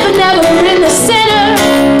side, but never in the center.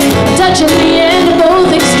 Touching the end of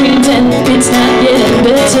both extremes, and it's not getting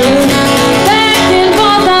better. Back and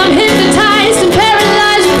forth, I'm hypnotized and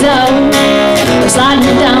paralyzed with doubt. I'm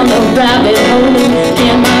sliding down the rabbit hole and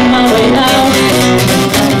can't find my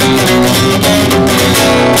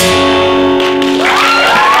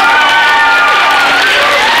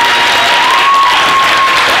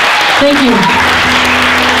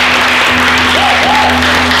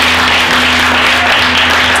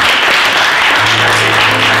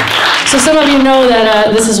So some of you know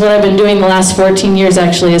that this is what I've been doing the last 14 years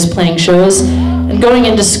actually, is playing shows and going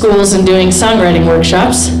into schools and doing songwriting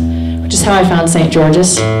workshops, which is how I found St.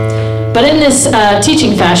 George's. But in this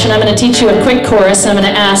teaching fashion, I'm going to teach you a quick chorus. I'm going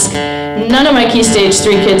to ask, none of my Key Stage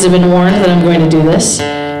 3 kids have been warned that I'm going to do this,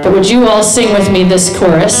 but would you all sing with me this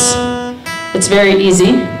chorus? It's very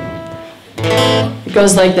easy. It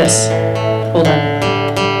goes like this. Hold on.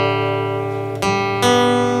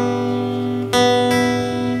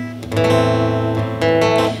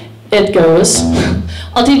 It goes,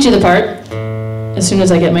 I'll teach you the part as soon as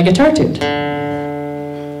I get my guitar tuned.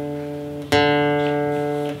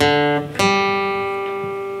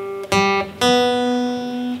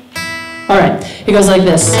 Alright, it goes like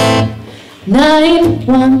this.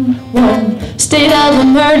 911, state of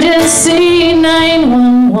emergency,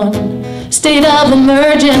 911, state of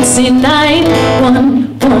emergency,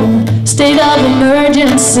 911, state of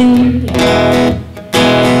emergency.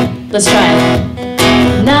 Let's try it.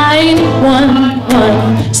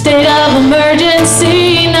 911, state of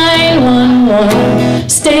emergency, 911,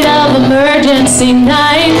 state of emergency,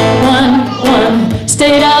 911,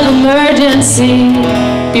 state of emergency.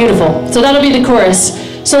 Beautiful. So that'll be the chorus.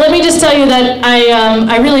 So let me just tell you that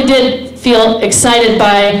I really did feel excited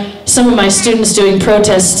by some of my students doing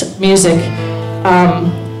protest music,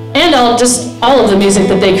 and all of the music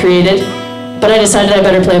that they created, but I decided I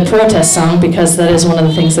better play a protest song because that is one of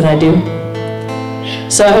the things that I do.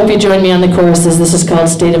 So I hope you join me on the choruses. This is called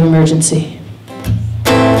State of Emergency.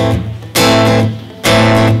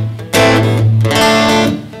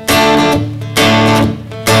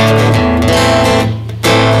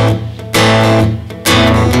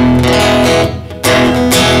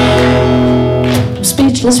 I'm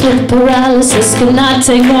speechless with paralysis, cannot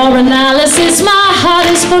take more analysis. My heart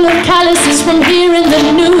is full of calluses from hearing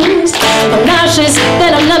the news. I'm nauseous,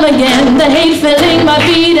 then I'm numb again, the hate filling my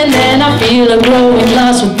feet, and then I feel a growing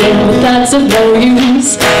loss within, but that's of no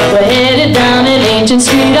use. We're headed down an ancient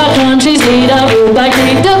street, our country's lead, our ruled by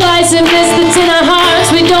greed, divisiveness that's in our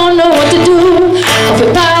hearts, we don't know what to do.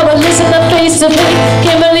 We're powerless in the face of hate,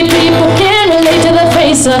 can't believe people can't relate to the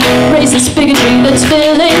face of racist bigotry that's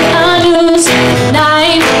filling our news.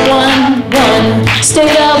 911,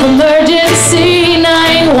 state of emergency,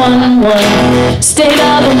 911, state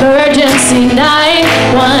of emergency,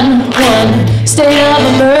 911, state of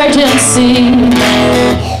emergency.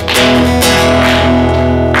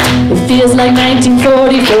 It feels like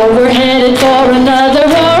 1944, we're headed for another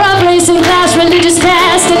war, a blazing class, religious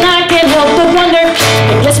caste, and I can't help but wonder,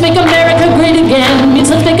 I guess make America great again means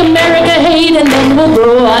let's make America hate, and then we'll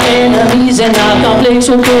grow our enemies and our conflicts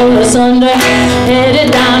will pull us under.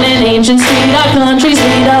 Headed down an ancient street, our country's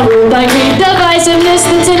lead, our ruled by greed, divisiveness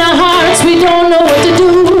that's in our hearts, we don't know what to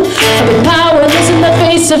do. I've been powerless in the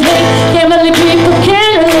face of hate, can't believe people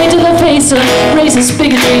can't relate to the face of racist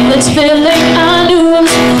bigotry that's filling our news.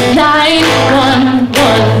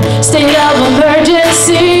 911, state of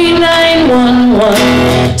emergency,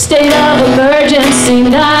 911, state of emergency,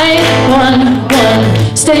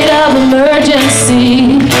 911, state of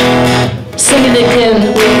emergency. Sing it again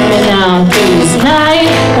with me now, please.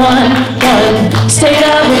 911, state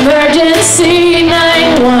of emergency,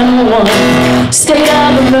 911, state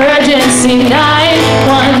of emergency,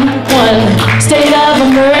 911, state of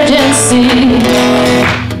emergency.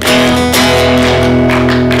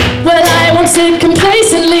 Well, I won't sit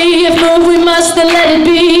complacently, if move we must then let it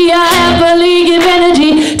be. I happily give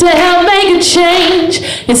energy to help make a change.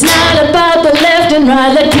 It's not about the left and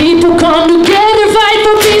right, let people come together, fight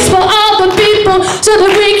for peace for all the people, so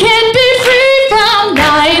that we can be free from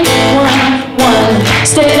 911,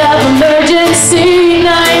 state of emergency,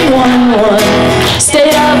 911,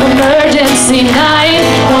 state of emergency,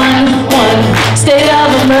 911, state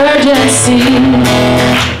of emergency.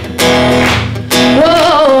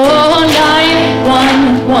 Whoa,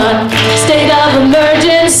 911, state of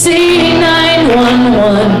emergency,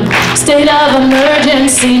 911, state of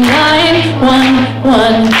emergency,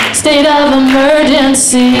 911, state of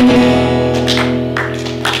emergency.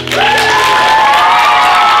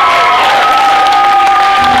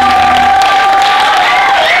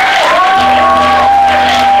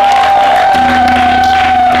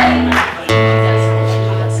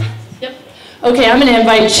 Okay, I'm going to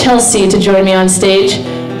invite Chelsea to join me on stage.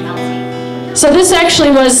 So this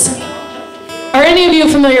actually was, are any of you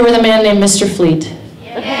familiar with a man named Mr. Fleet?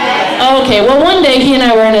 Yeah. Okay, well one day he and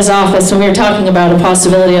I were in his office and we were talking about a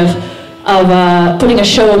possibility of putting a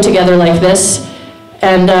show together like this.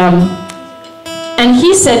 And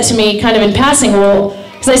he said to me kind of in passing, well,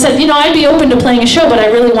 because I said, you know, I'd be open to playing a show, but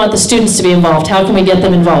I really want the students to be involved. How can we get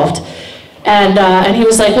them involved? And he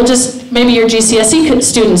was like, well, just maybe your GCSE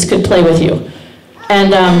students could play with you.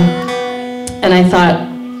 And I thought,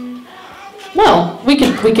 well, we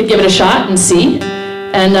could give it a shot and see.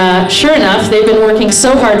 And sure enough, they've been working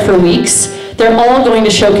so hard for weeks. They're all going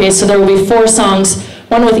to showcase, so there will be 4 songs,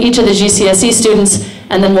 one with each of the GCSE students,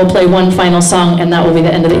 and then we'll play one final song, and that will be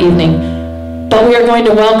the end of the evening. But we are going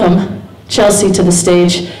to welcome Chelsea to the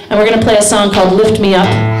stage, and we're going to play a song called Lift Me Up.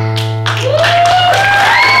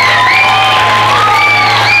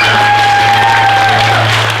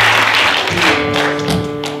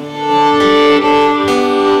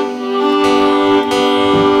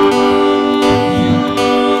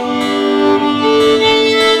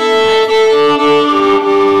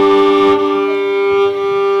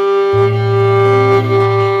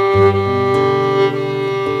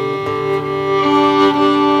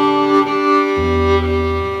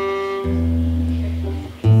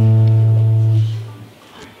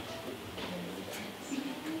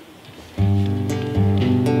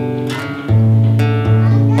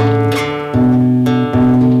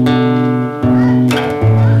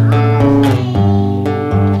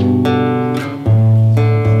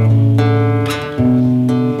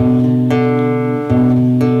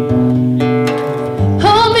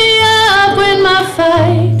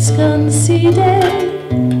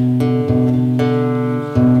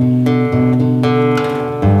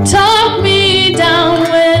 Talk me down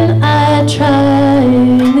when I try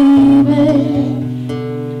leaving.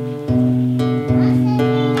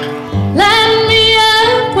 Land me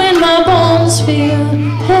up when my bones feel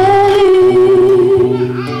heavy.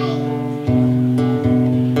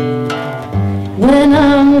 When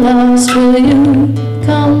I'm lost, will you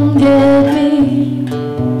come get me?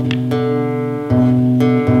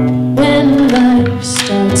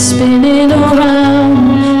 Spinning around,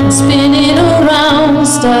 and spinning around,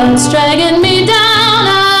 starts dragging me down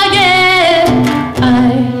again. I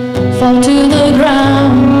fall to the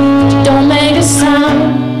ground, don't make a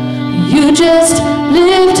sound, you just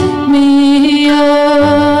lift me up.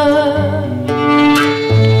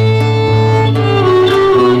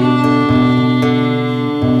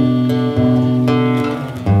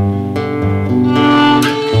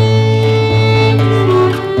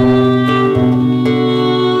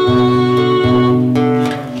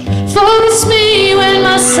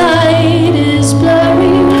 Sight is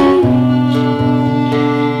blurry.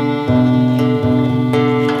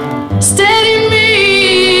 Steady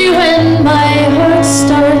me when my heart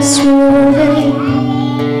starts swirling.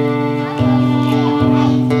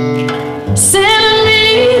 Center me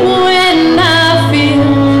when I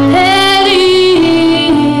feel heady.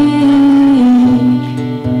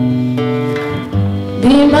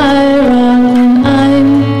 Be my rock when I'm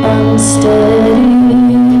unsteady.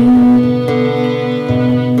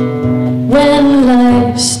 When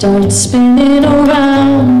life starts spinning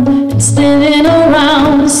around, and spinning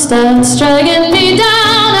around, starts dragging me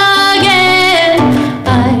down again, I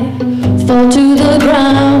fall to the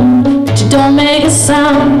ground, but you don't make a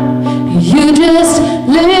sound, you just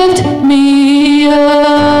lift me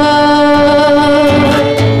up.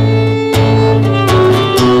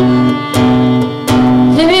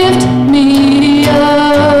 Lift me up.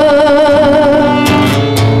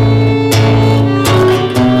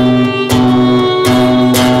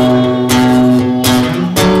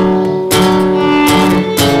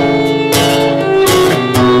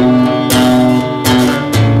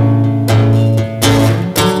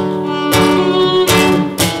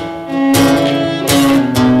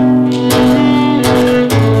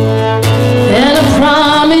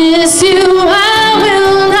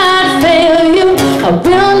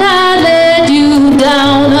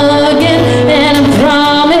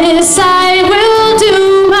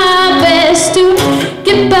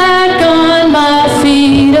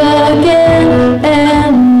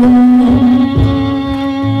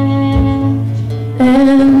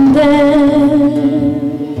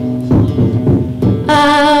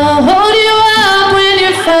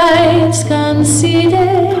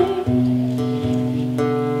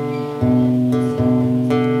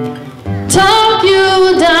 Talk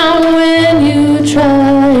you down when you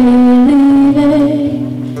try leaving.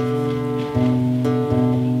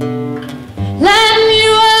 Land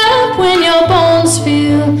you up when your bones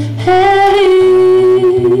feel heavy.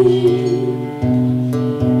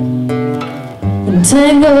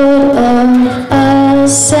 Entangled up, I'll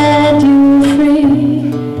set you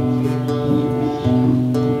free.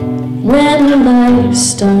 When life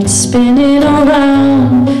starts spinning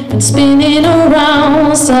around, and spinning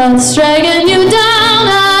around, starts dragging you down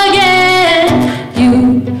again,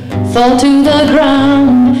 you fall to the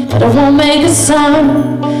ground, but I won't make a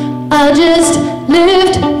sound, I'll just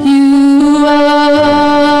lift you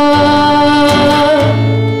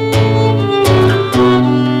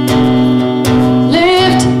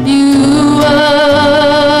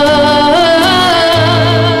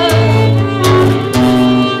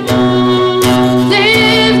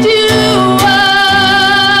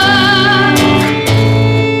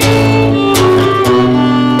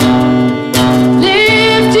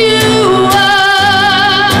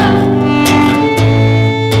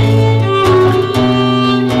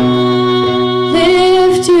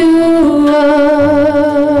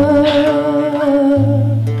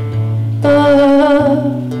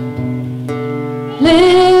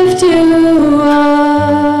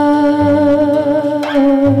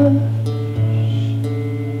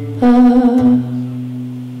Chelsea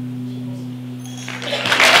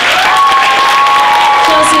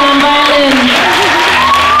on violin.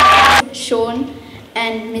 Sean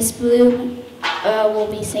and Miss Bloom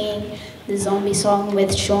will be singing the zombie song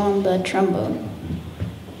with Sean the trombone.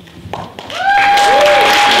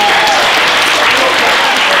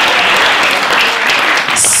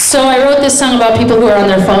 So I wrote this song about people who are on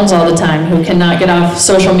their phones all the time, who cannot get off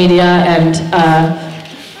social media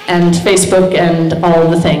and Facebook and all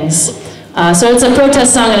of the things. So it's a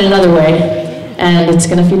protest song in another way, and it's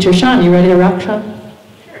going to feature Sean. You ready to rock, Sean?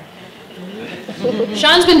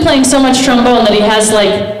 Sean's been playing so much trombone that he has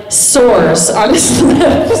like sores on his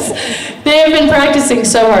lips. They have been practicing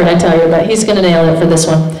so hard, I tell you, but he's going to nail it for this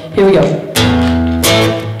one. Here we go.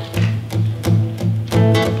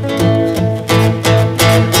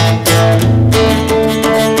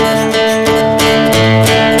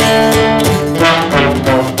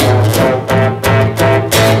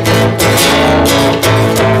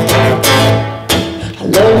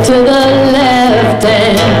 Look to the left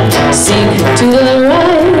and seek to the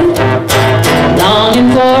right, longing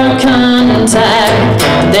for contact,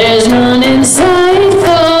 there's none in sight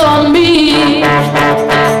for me.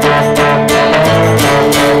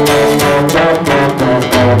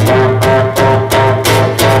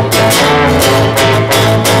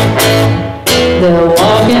 They're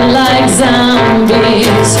walking like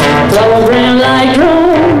zombies, programmed like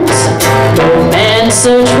drones. No man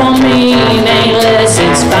search for meaningless,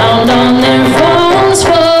 it's found on their phones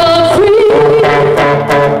for free.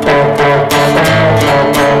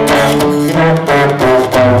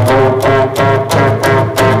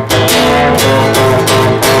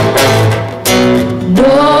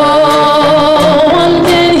 No one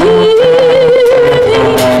can hear me,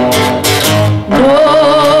 no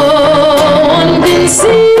one can see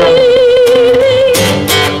me.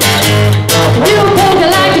 You poke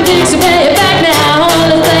like a dick, so pay it back now.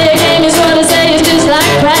 Let's play a game, is what I say, it's just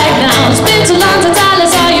like crack now. It's been so long since I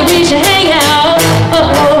saw you, we should hang out.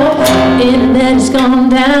 Oh, internet's gone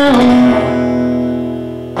down.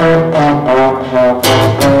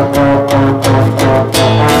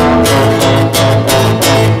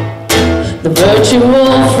 The virtual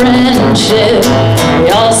friendship we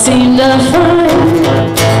all seem to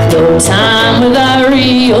find. No time with our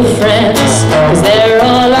real friends, 'cause they're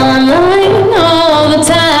all online all the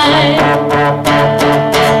time.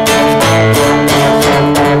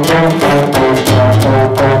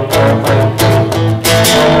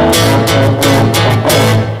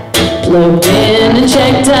 Plugged in and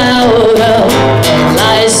checked out of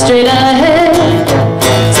lies straight ahead.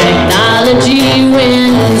 Technology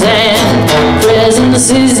wins and presence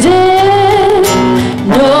is dead.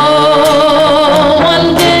 No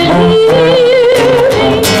one can hear me,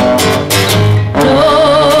 no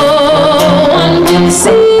one can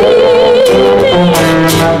see me.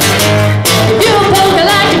 You poke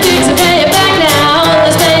like a dick, so pay it back now.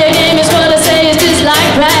 Let's play a game, is what I say, it's just like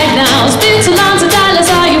crack now. It's been so long since I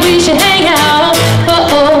saw you, we should hang out.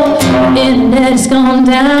 Oh, internet's gone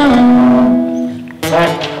down.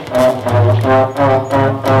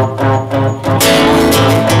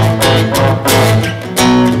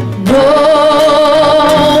 No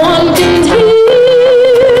one can hear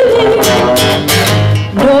me,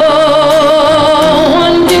 no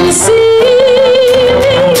one can see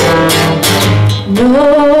me, no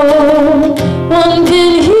one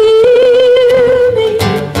can hear me,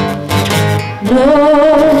 no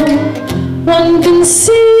one can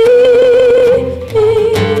see me.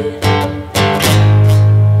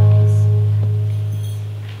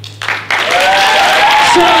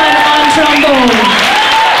 Sean on trombone.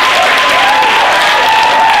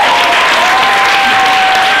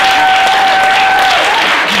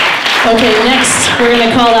 Okay, next we're going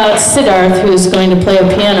to call out Siddharth, who's going to play a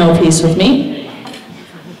piano piece with me.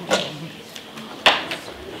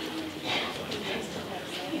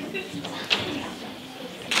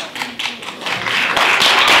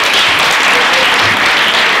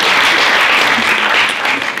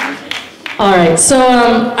 All right, so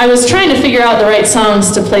I was trying to figure out the right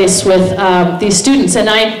songs to place with these students, and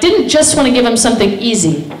I didn't just want to give them something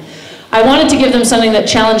easy. I wanted to give them something that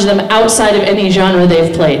challenged them outside of any genre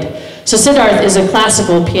they've played. So Siddharth is a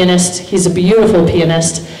classical pianist, he's a beautiful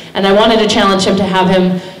pianist, and I wanted to challenge him to have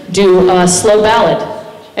him do a slow ballad.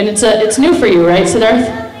 And it's new for you, right, Siddharth?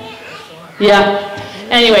 Yeah.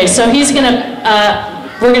 Anyway, so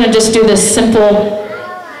we're gonna just do this simple,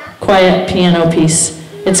 quiet piano piece.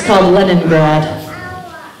 It's called Leningrad.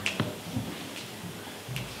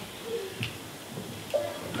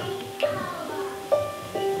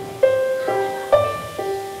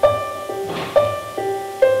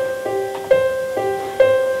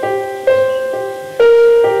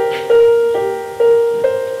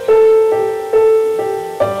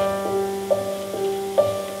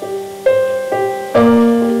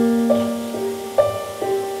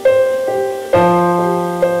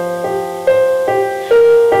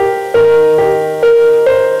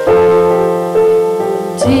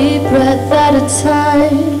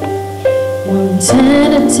 side, one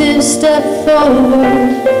tentative step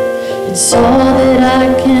forward. It's all that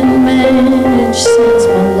I can manage since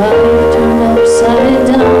my life turned upside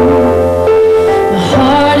down. My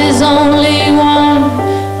heart is only one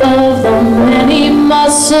of the many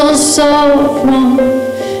muscles so wrong,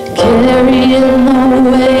 carrying the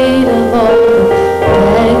weight of all the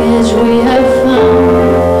baggage we have found.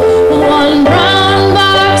 One brown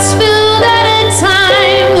box filled at a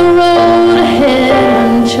time, the road ahead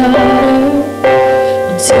uncharted.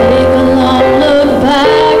 We'll take a long look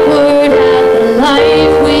backward at the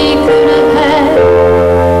life we could have had.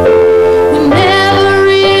 We never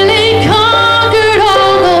really conquered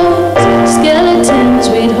all those skeletons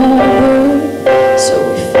we'd harbored, so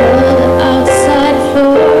we fell to outside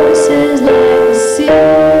forces like the sea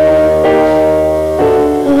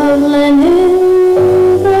of Leningrad.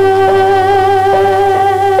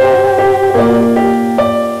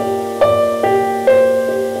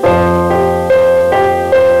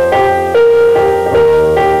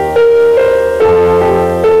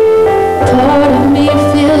 Part of me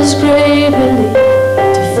feels great relief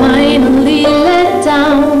to finally let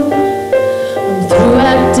down. I'm through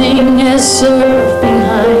acting as surf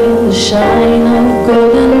behind the shine of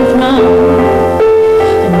golden crown.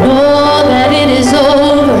 I know that it is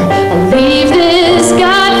over. I'll leave this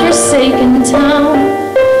godforsaken town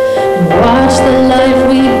and watch the life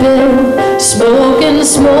we build smoke and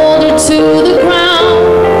smolder to the ground.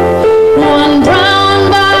 One brown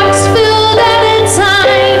box filled at a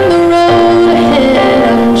time, the road ahead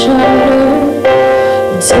uncharted.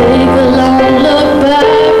 We'll take a long look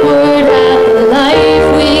backward at the life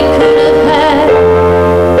we could have had.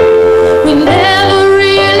 We never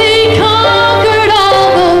really conquered all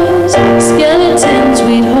those skeletons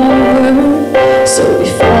we'd harbored, so we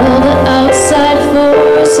fell to outside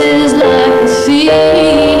forces like the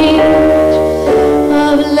siege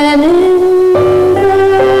of Leningrad.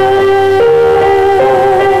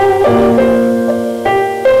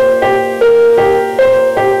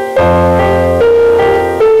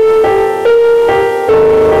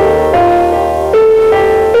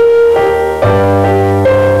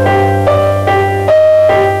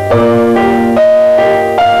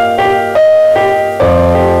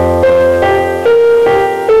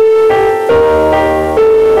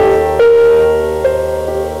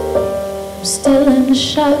 I'm still in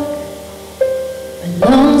shock. My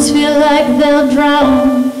lungs feel like they'll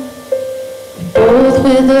drown. We both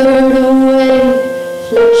withered away,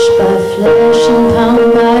 flesh by flesh and pound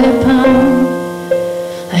by pound.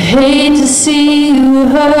 I hate to see you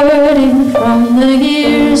hurting from the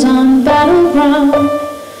years on battleground,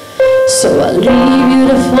 so I'll leave you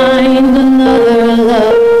to find another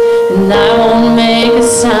love, and I won't make a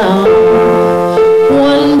sound.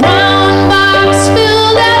 One brown box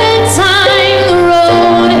filled at a time, the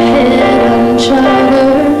road ahead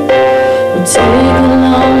uncharted. We'll take a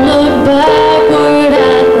long look backward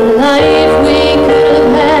at the life we could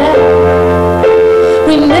have had.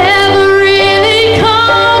 We never really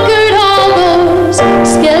conquered all those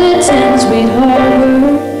skeletons we'd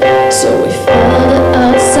harbored, so we fell to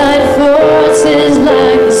outside forces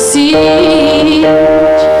like the siege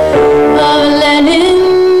of Leningrad.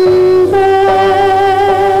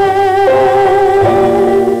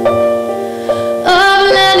 Of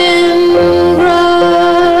Leningrad.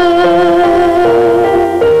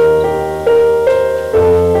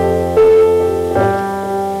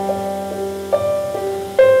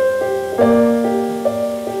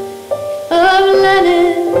 Of Leningrad.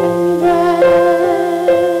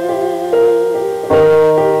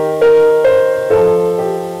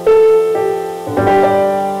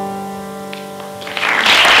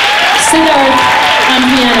 Siddharth on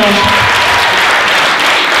piano.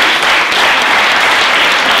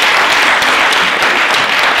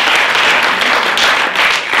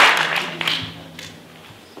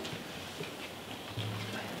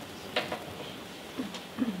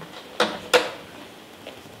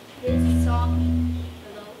 This song,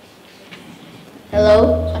 hello?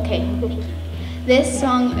 Okay. This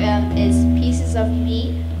song is Pieces of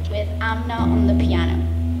Me with Amna on the piano.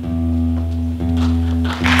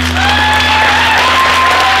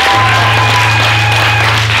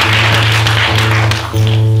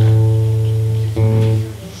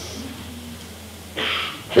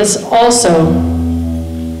 This also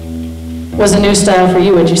was a new style for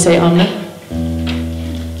you, would you say, Amna?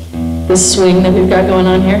 This swing that we've got going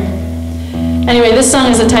on here. Anyway, this song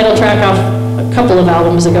is a title track off a couple of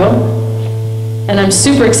albums ago, and I'm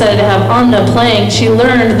super excited to have Amna playing. She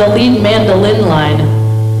learned the lead mandolin line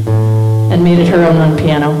and made it her own on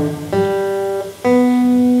piano.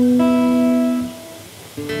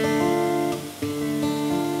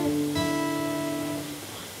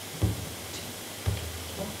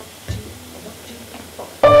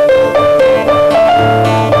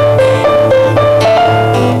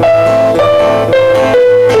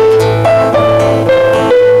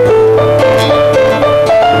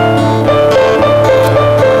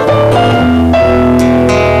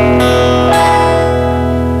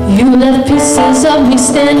 You left pieces of me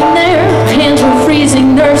standing there. Hands were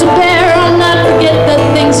freezing, nerves were bare. I'll not forget the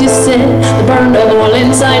things you said. The burned a hole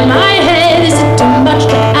inside my head. Is it too much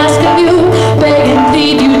to ask of you? Beg and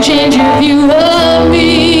plead you change your view of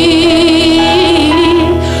me.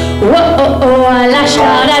 Whoa, I lashed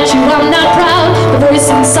out at you, I'm not proud. The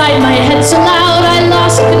voice inside my head so loud, I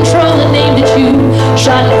lost control and aimed at you.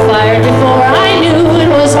 Shot and fired before I knew it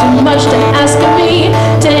was too much to ask of me.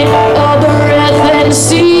 Take a breath and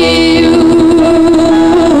see you.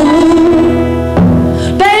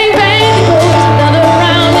 Bang, bang, goes another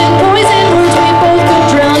round in poison words. We both could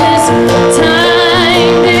drown this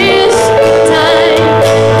time, this time.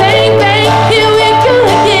 Bang, bang, here we go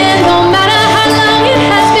again. No matter how long it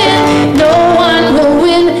has been, no one will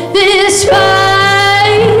win this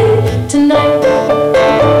fight tonight.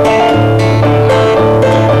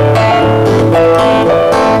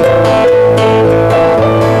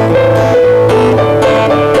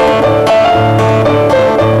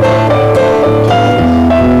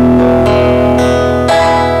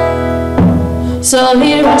 So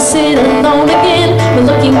here I sit alone again, with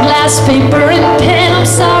looking glass, paper and pen. I'm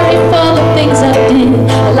sorry for the things I did.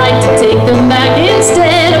 I'd like to take them back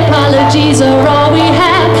instead. Apologies are all we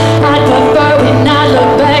have. I'd prefer we not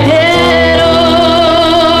look back at all.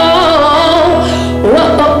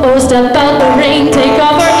 Whoa, step out the rain, take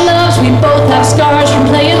off our gloves. We both have scars from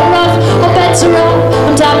playing rough. All bets are off,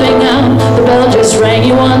 I'm topping out. The bell just rang,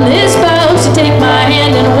 you on this bout. So take my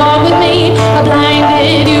hand and walk with me. I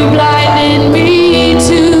blinded you, blinded me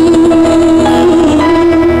too.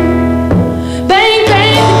 Bang,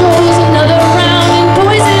 bang, goes another round in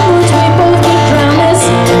poison words. We both could drown this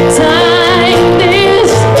time,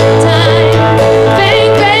 this time. Bang,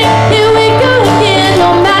 bang, here we go again. No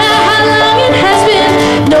matter how long it has been,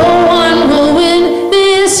 no one will win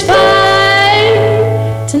this fight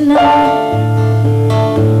tonight.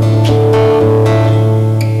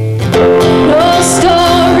 No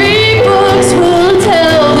storybooks will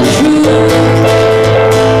tell the truth.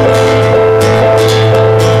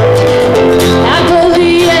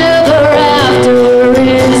 Happily ever after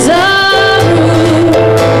is a rule.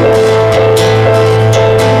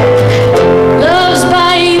 Love's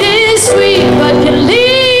bite is sweet but can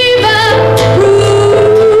leave a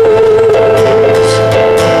bruise.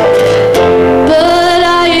 But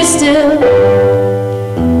I still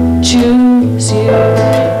choose you.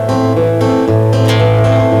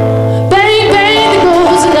 Bang, bang, there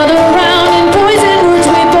goes another round in poison words.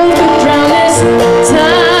 We both could drown this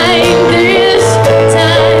time, this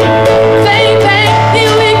time. Bang, bang,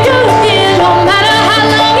 here we go again. No matter how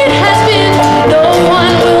long it has been, no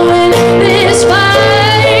one will win this fight.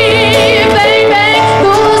 Bang, bang,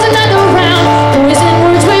 goes another round. Poison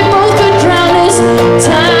words, we both could drown this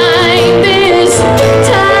time, this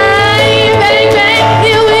time. Bang, bang,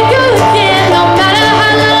 here we go again. No matter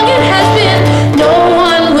how long it has been, no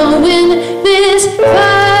one will win this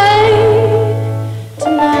fight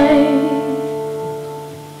tonight.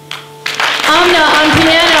 Amna on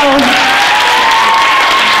piano.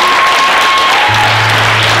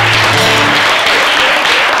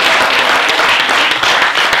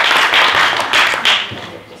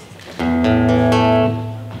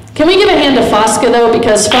 Can we give a hand to Fosca though,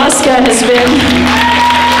 because Fosca has been.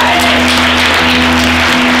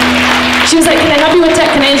 She was like, can I help you with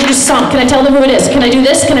tech? Can I introduce a song? Can I tell them who it is? Can I do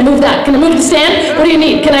this? Can I move that? Can I move the stand? What do you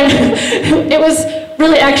need? Can I? It was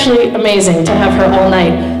really actually amazing to have her all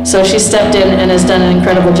night. So she stepped in and has done an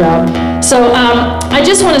incredible job. So I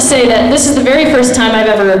just want to say that this is the very first time I've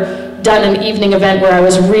ever done an evening event where I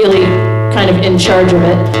was really kind of in charge of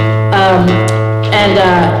it.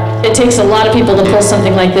 It takes a lot of people to pull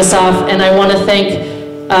something like this off, and I want to thank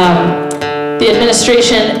the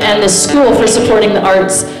administration and the school for supporting the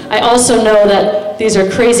arts. I also know that these are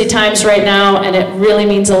crazy times right now, and it really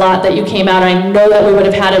means a lot that you came out. I know that we would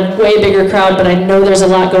have had a way bigger crowd, but I know there's a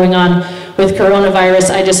lot going on with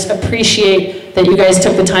coronavirus. I just appreciate that you guys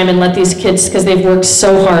took the time and let these kids, because they've worked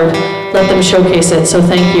so hard, let them showcase it, so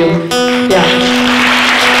thank you. Yeah.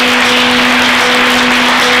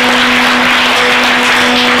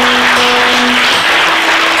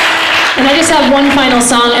 And I just have one final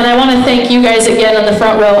song, and I want to thank you guys again on the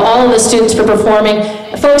front row, all of the students for performing.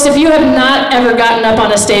 Folks, if you have not ever gotten up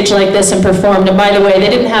on a stage like this and performed, and by the way, they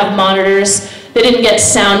didn't have monitors, they didn't get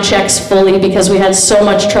sound checks fully because we had so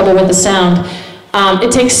much trouble with the sound.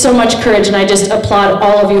 It takes so much courage, and I just applaud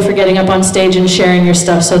all of you for getting up on stage and sharing your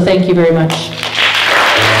stuff, so thank you very much.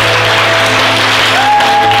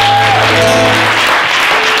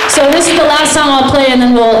 So this is the last song I'll play, and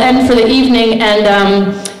then we'll end for the evening. And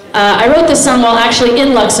I wrote this song while actually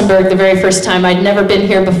in Luxembourg the very first time. I'd never been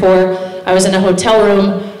here before. I was in a hotel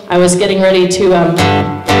room. I was getting ready to,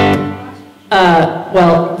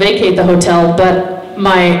 well, vacate the hotel, but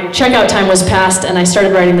my checkout time was passed and I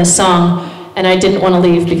started writing this song and I didn't want to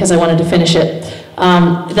leave because I wanted to finish it.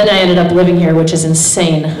 Then I ended up living here, which is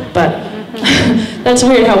insane, but that's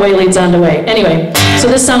weird how way leads on to way. Anyway, so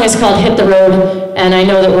this song is called Hit the Road, and I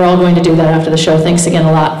know that we're all going to do that after the show. Thanks again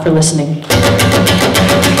a lot for listening.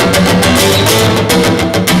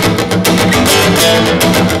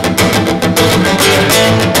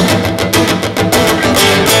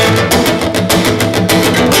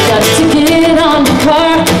 Got to get on the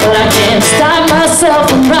car, but I can't stop myself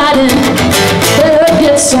from riding. Better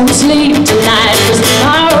get some sleep tonight, 'cause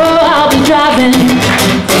tomorrow I'll be driving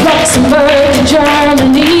from Luxembourg to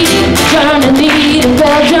Germany, Germany to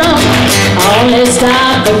Belgium. I only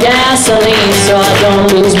stop for gasoline so I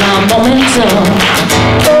don't lose my momentum.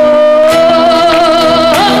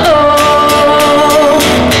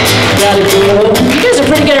 Gotta go. You guys are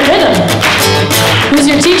pretty good at rhythm. Who's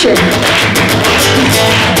your teacher?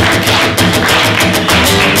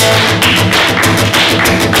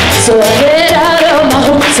 So I head out of my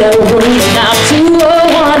hotel room and now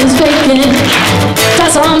 201 is vacant.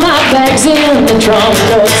 Toss all my bags in the trunk,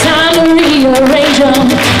 no time to rearrange them.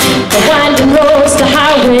 The winding roads, the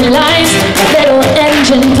highway lights, a little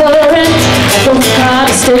engine purring. I go from car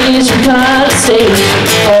to stage, from car to stage,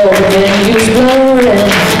 all the venues blurring.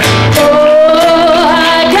 Oh,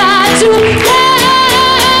 I got to get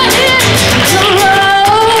the road.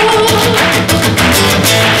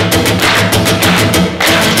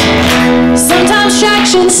 Sometimes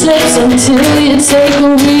traction slips until you take a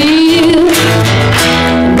wheel.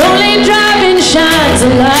 And only driving shines a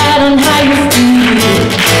light on how you feel.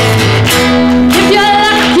 If you're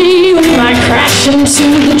lucky, you might crash into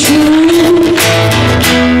the truth.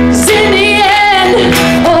 'Cause in the end,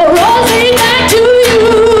 all roads lead back to you.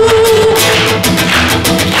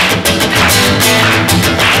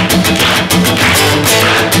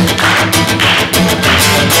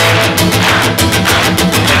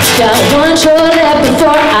 Got one short left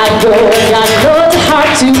before I go. Got loads of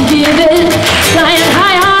heart to give it. Flying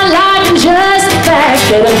high on life and just the fact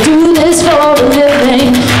that I do this for a living.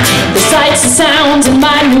 The sights and sounds and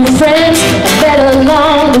my new friends I met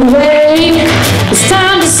along the way. It's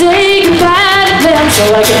time to say goodbye to them so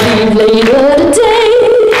I can leave later today.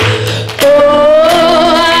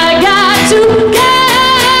 Oh, I got to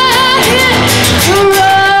get the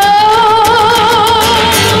road.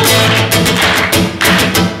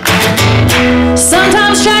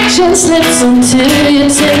 Sometimes traction slips until you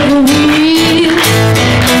take the wheel.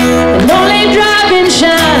 And only driving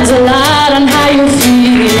shines a light on how you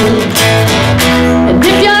feel. And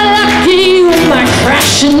if you're lucky, you might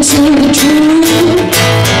crash into the truth.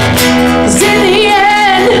 'Cause in the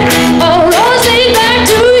end, all roads lead back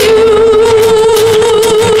to you.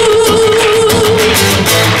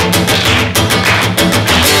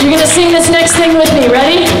 You're gonna sing this next thing with me,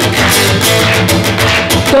 ready?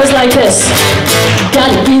 Goes like this.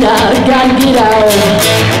 Gotta get out, gotta get out.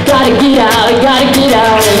 Gotta get out, gotta get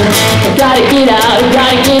out. Gotta get out,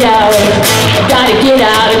 gotta get out. Gotta get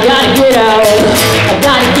out, gotta get out.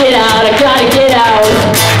 Gotta get out, gotta get out.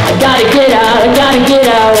 Gotta get out, gotta get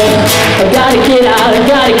out. Gotta get out,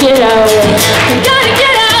 gotta get out. Gotta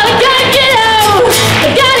get out.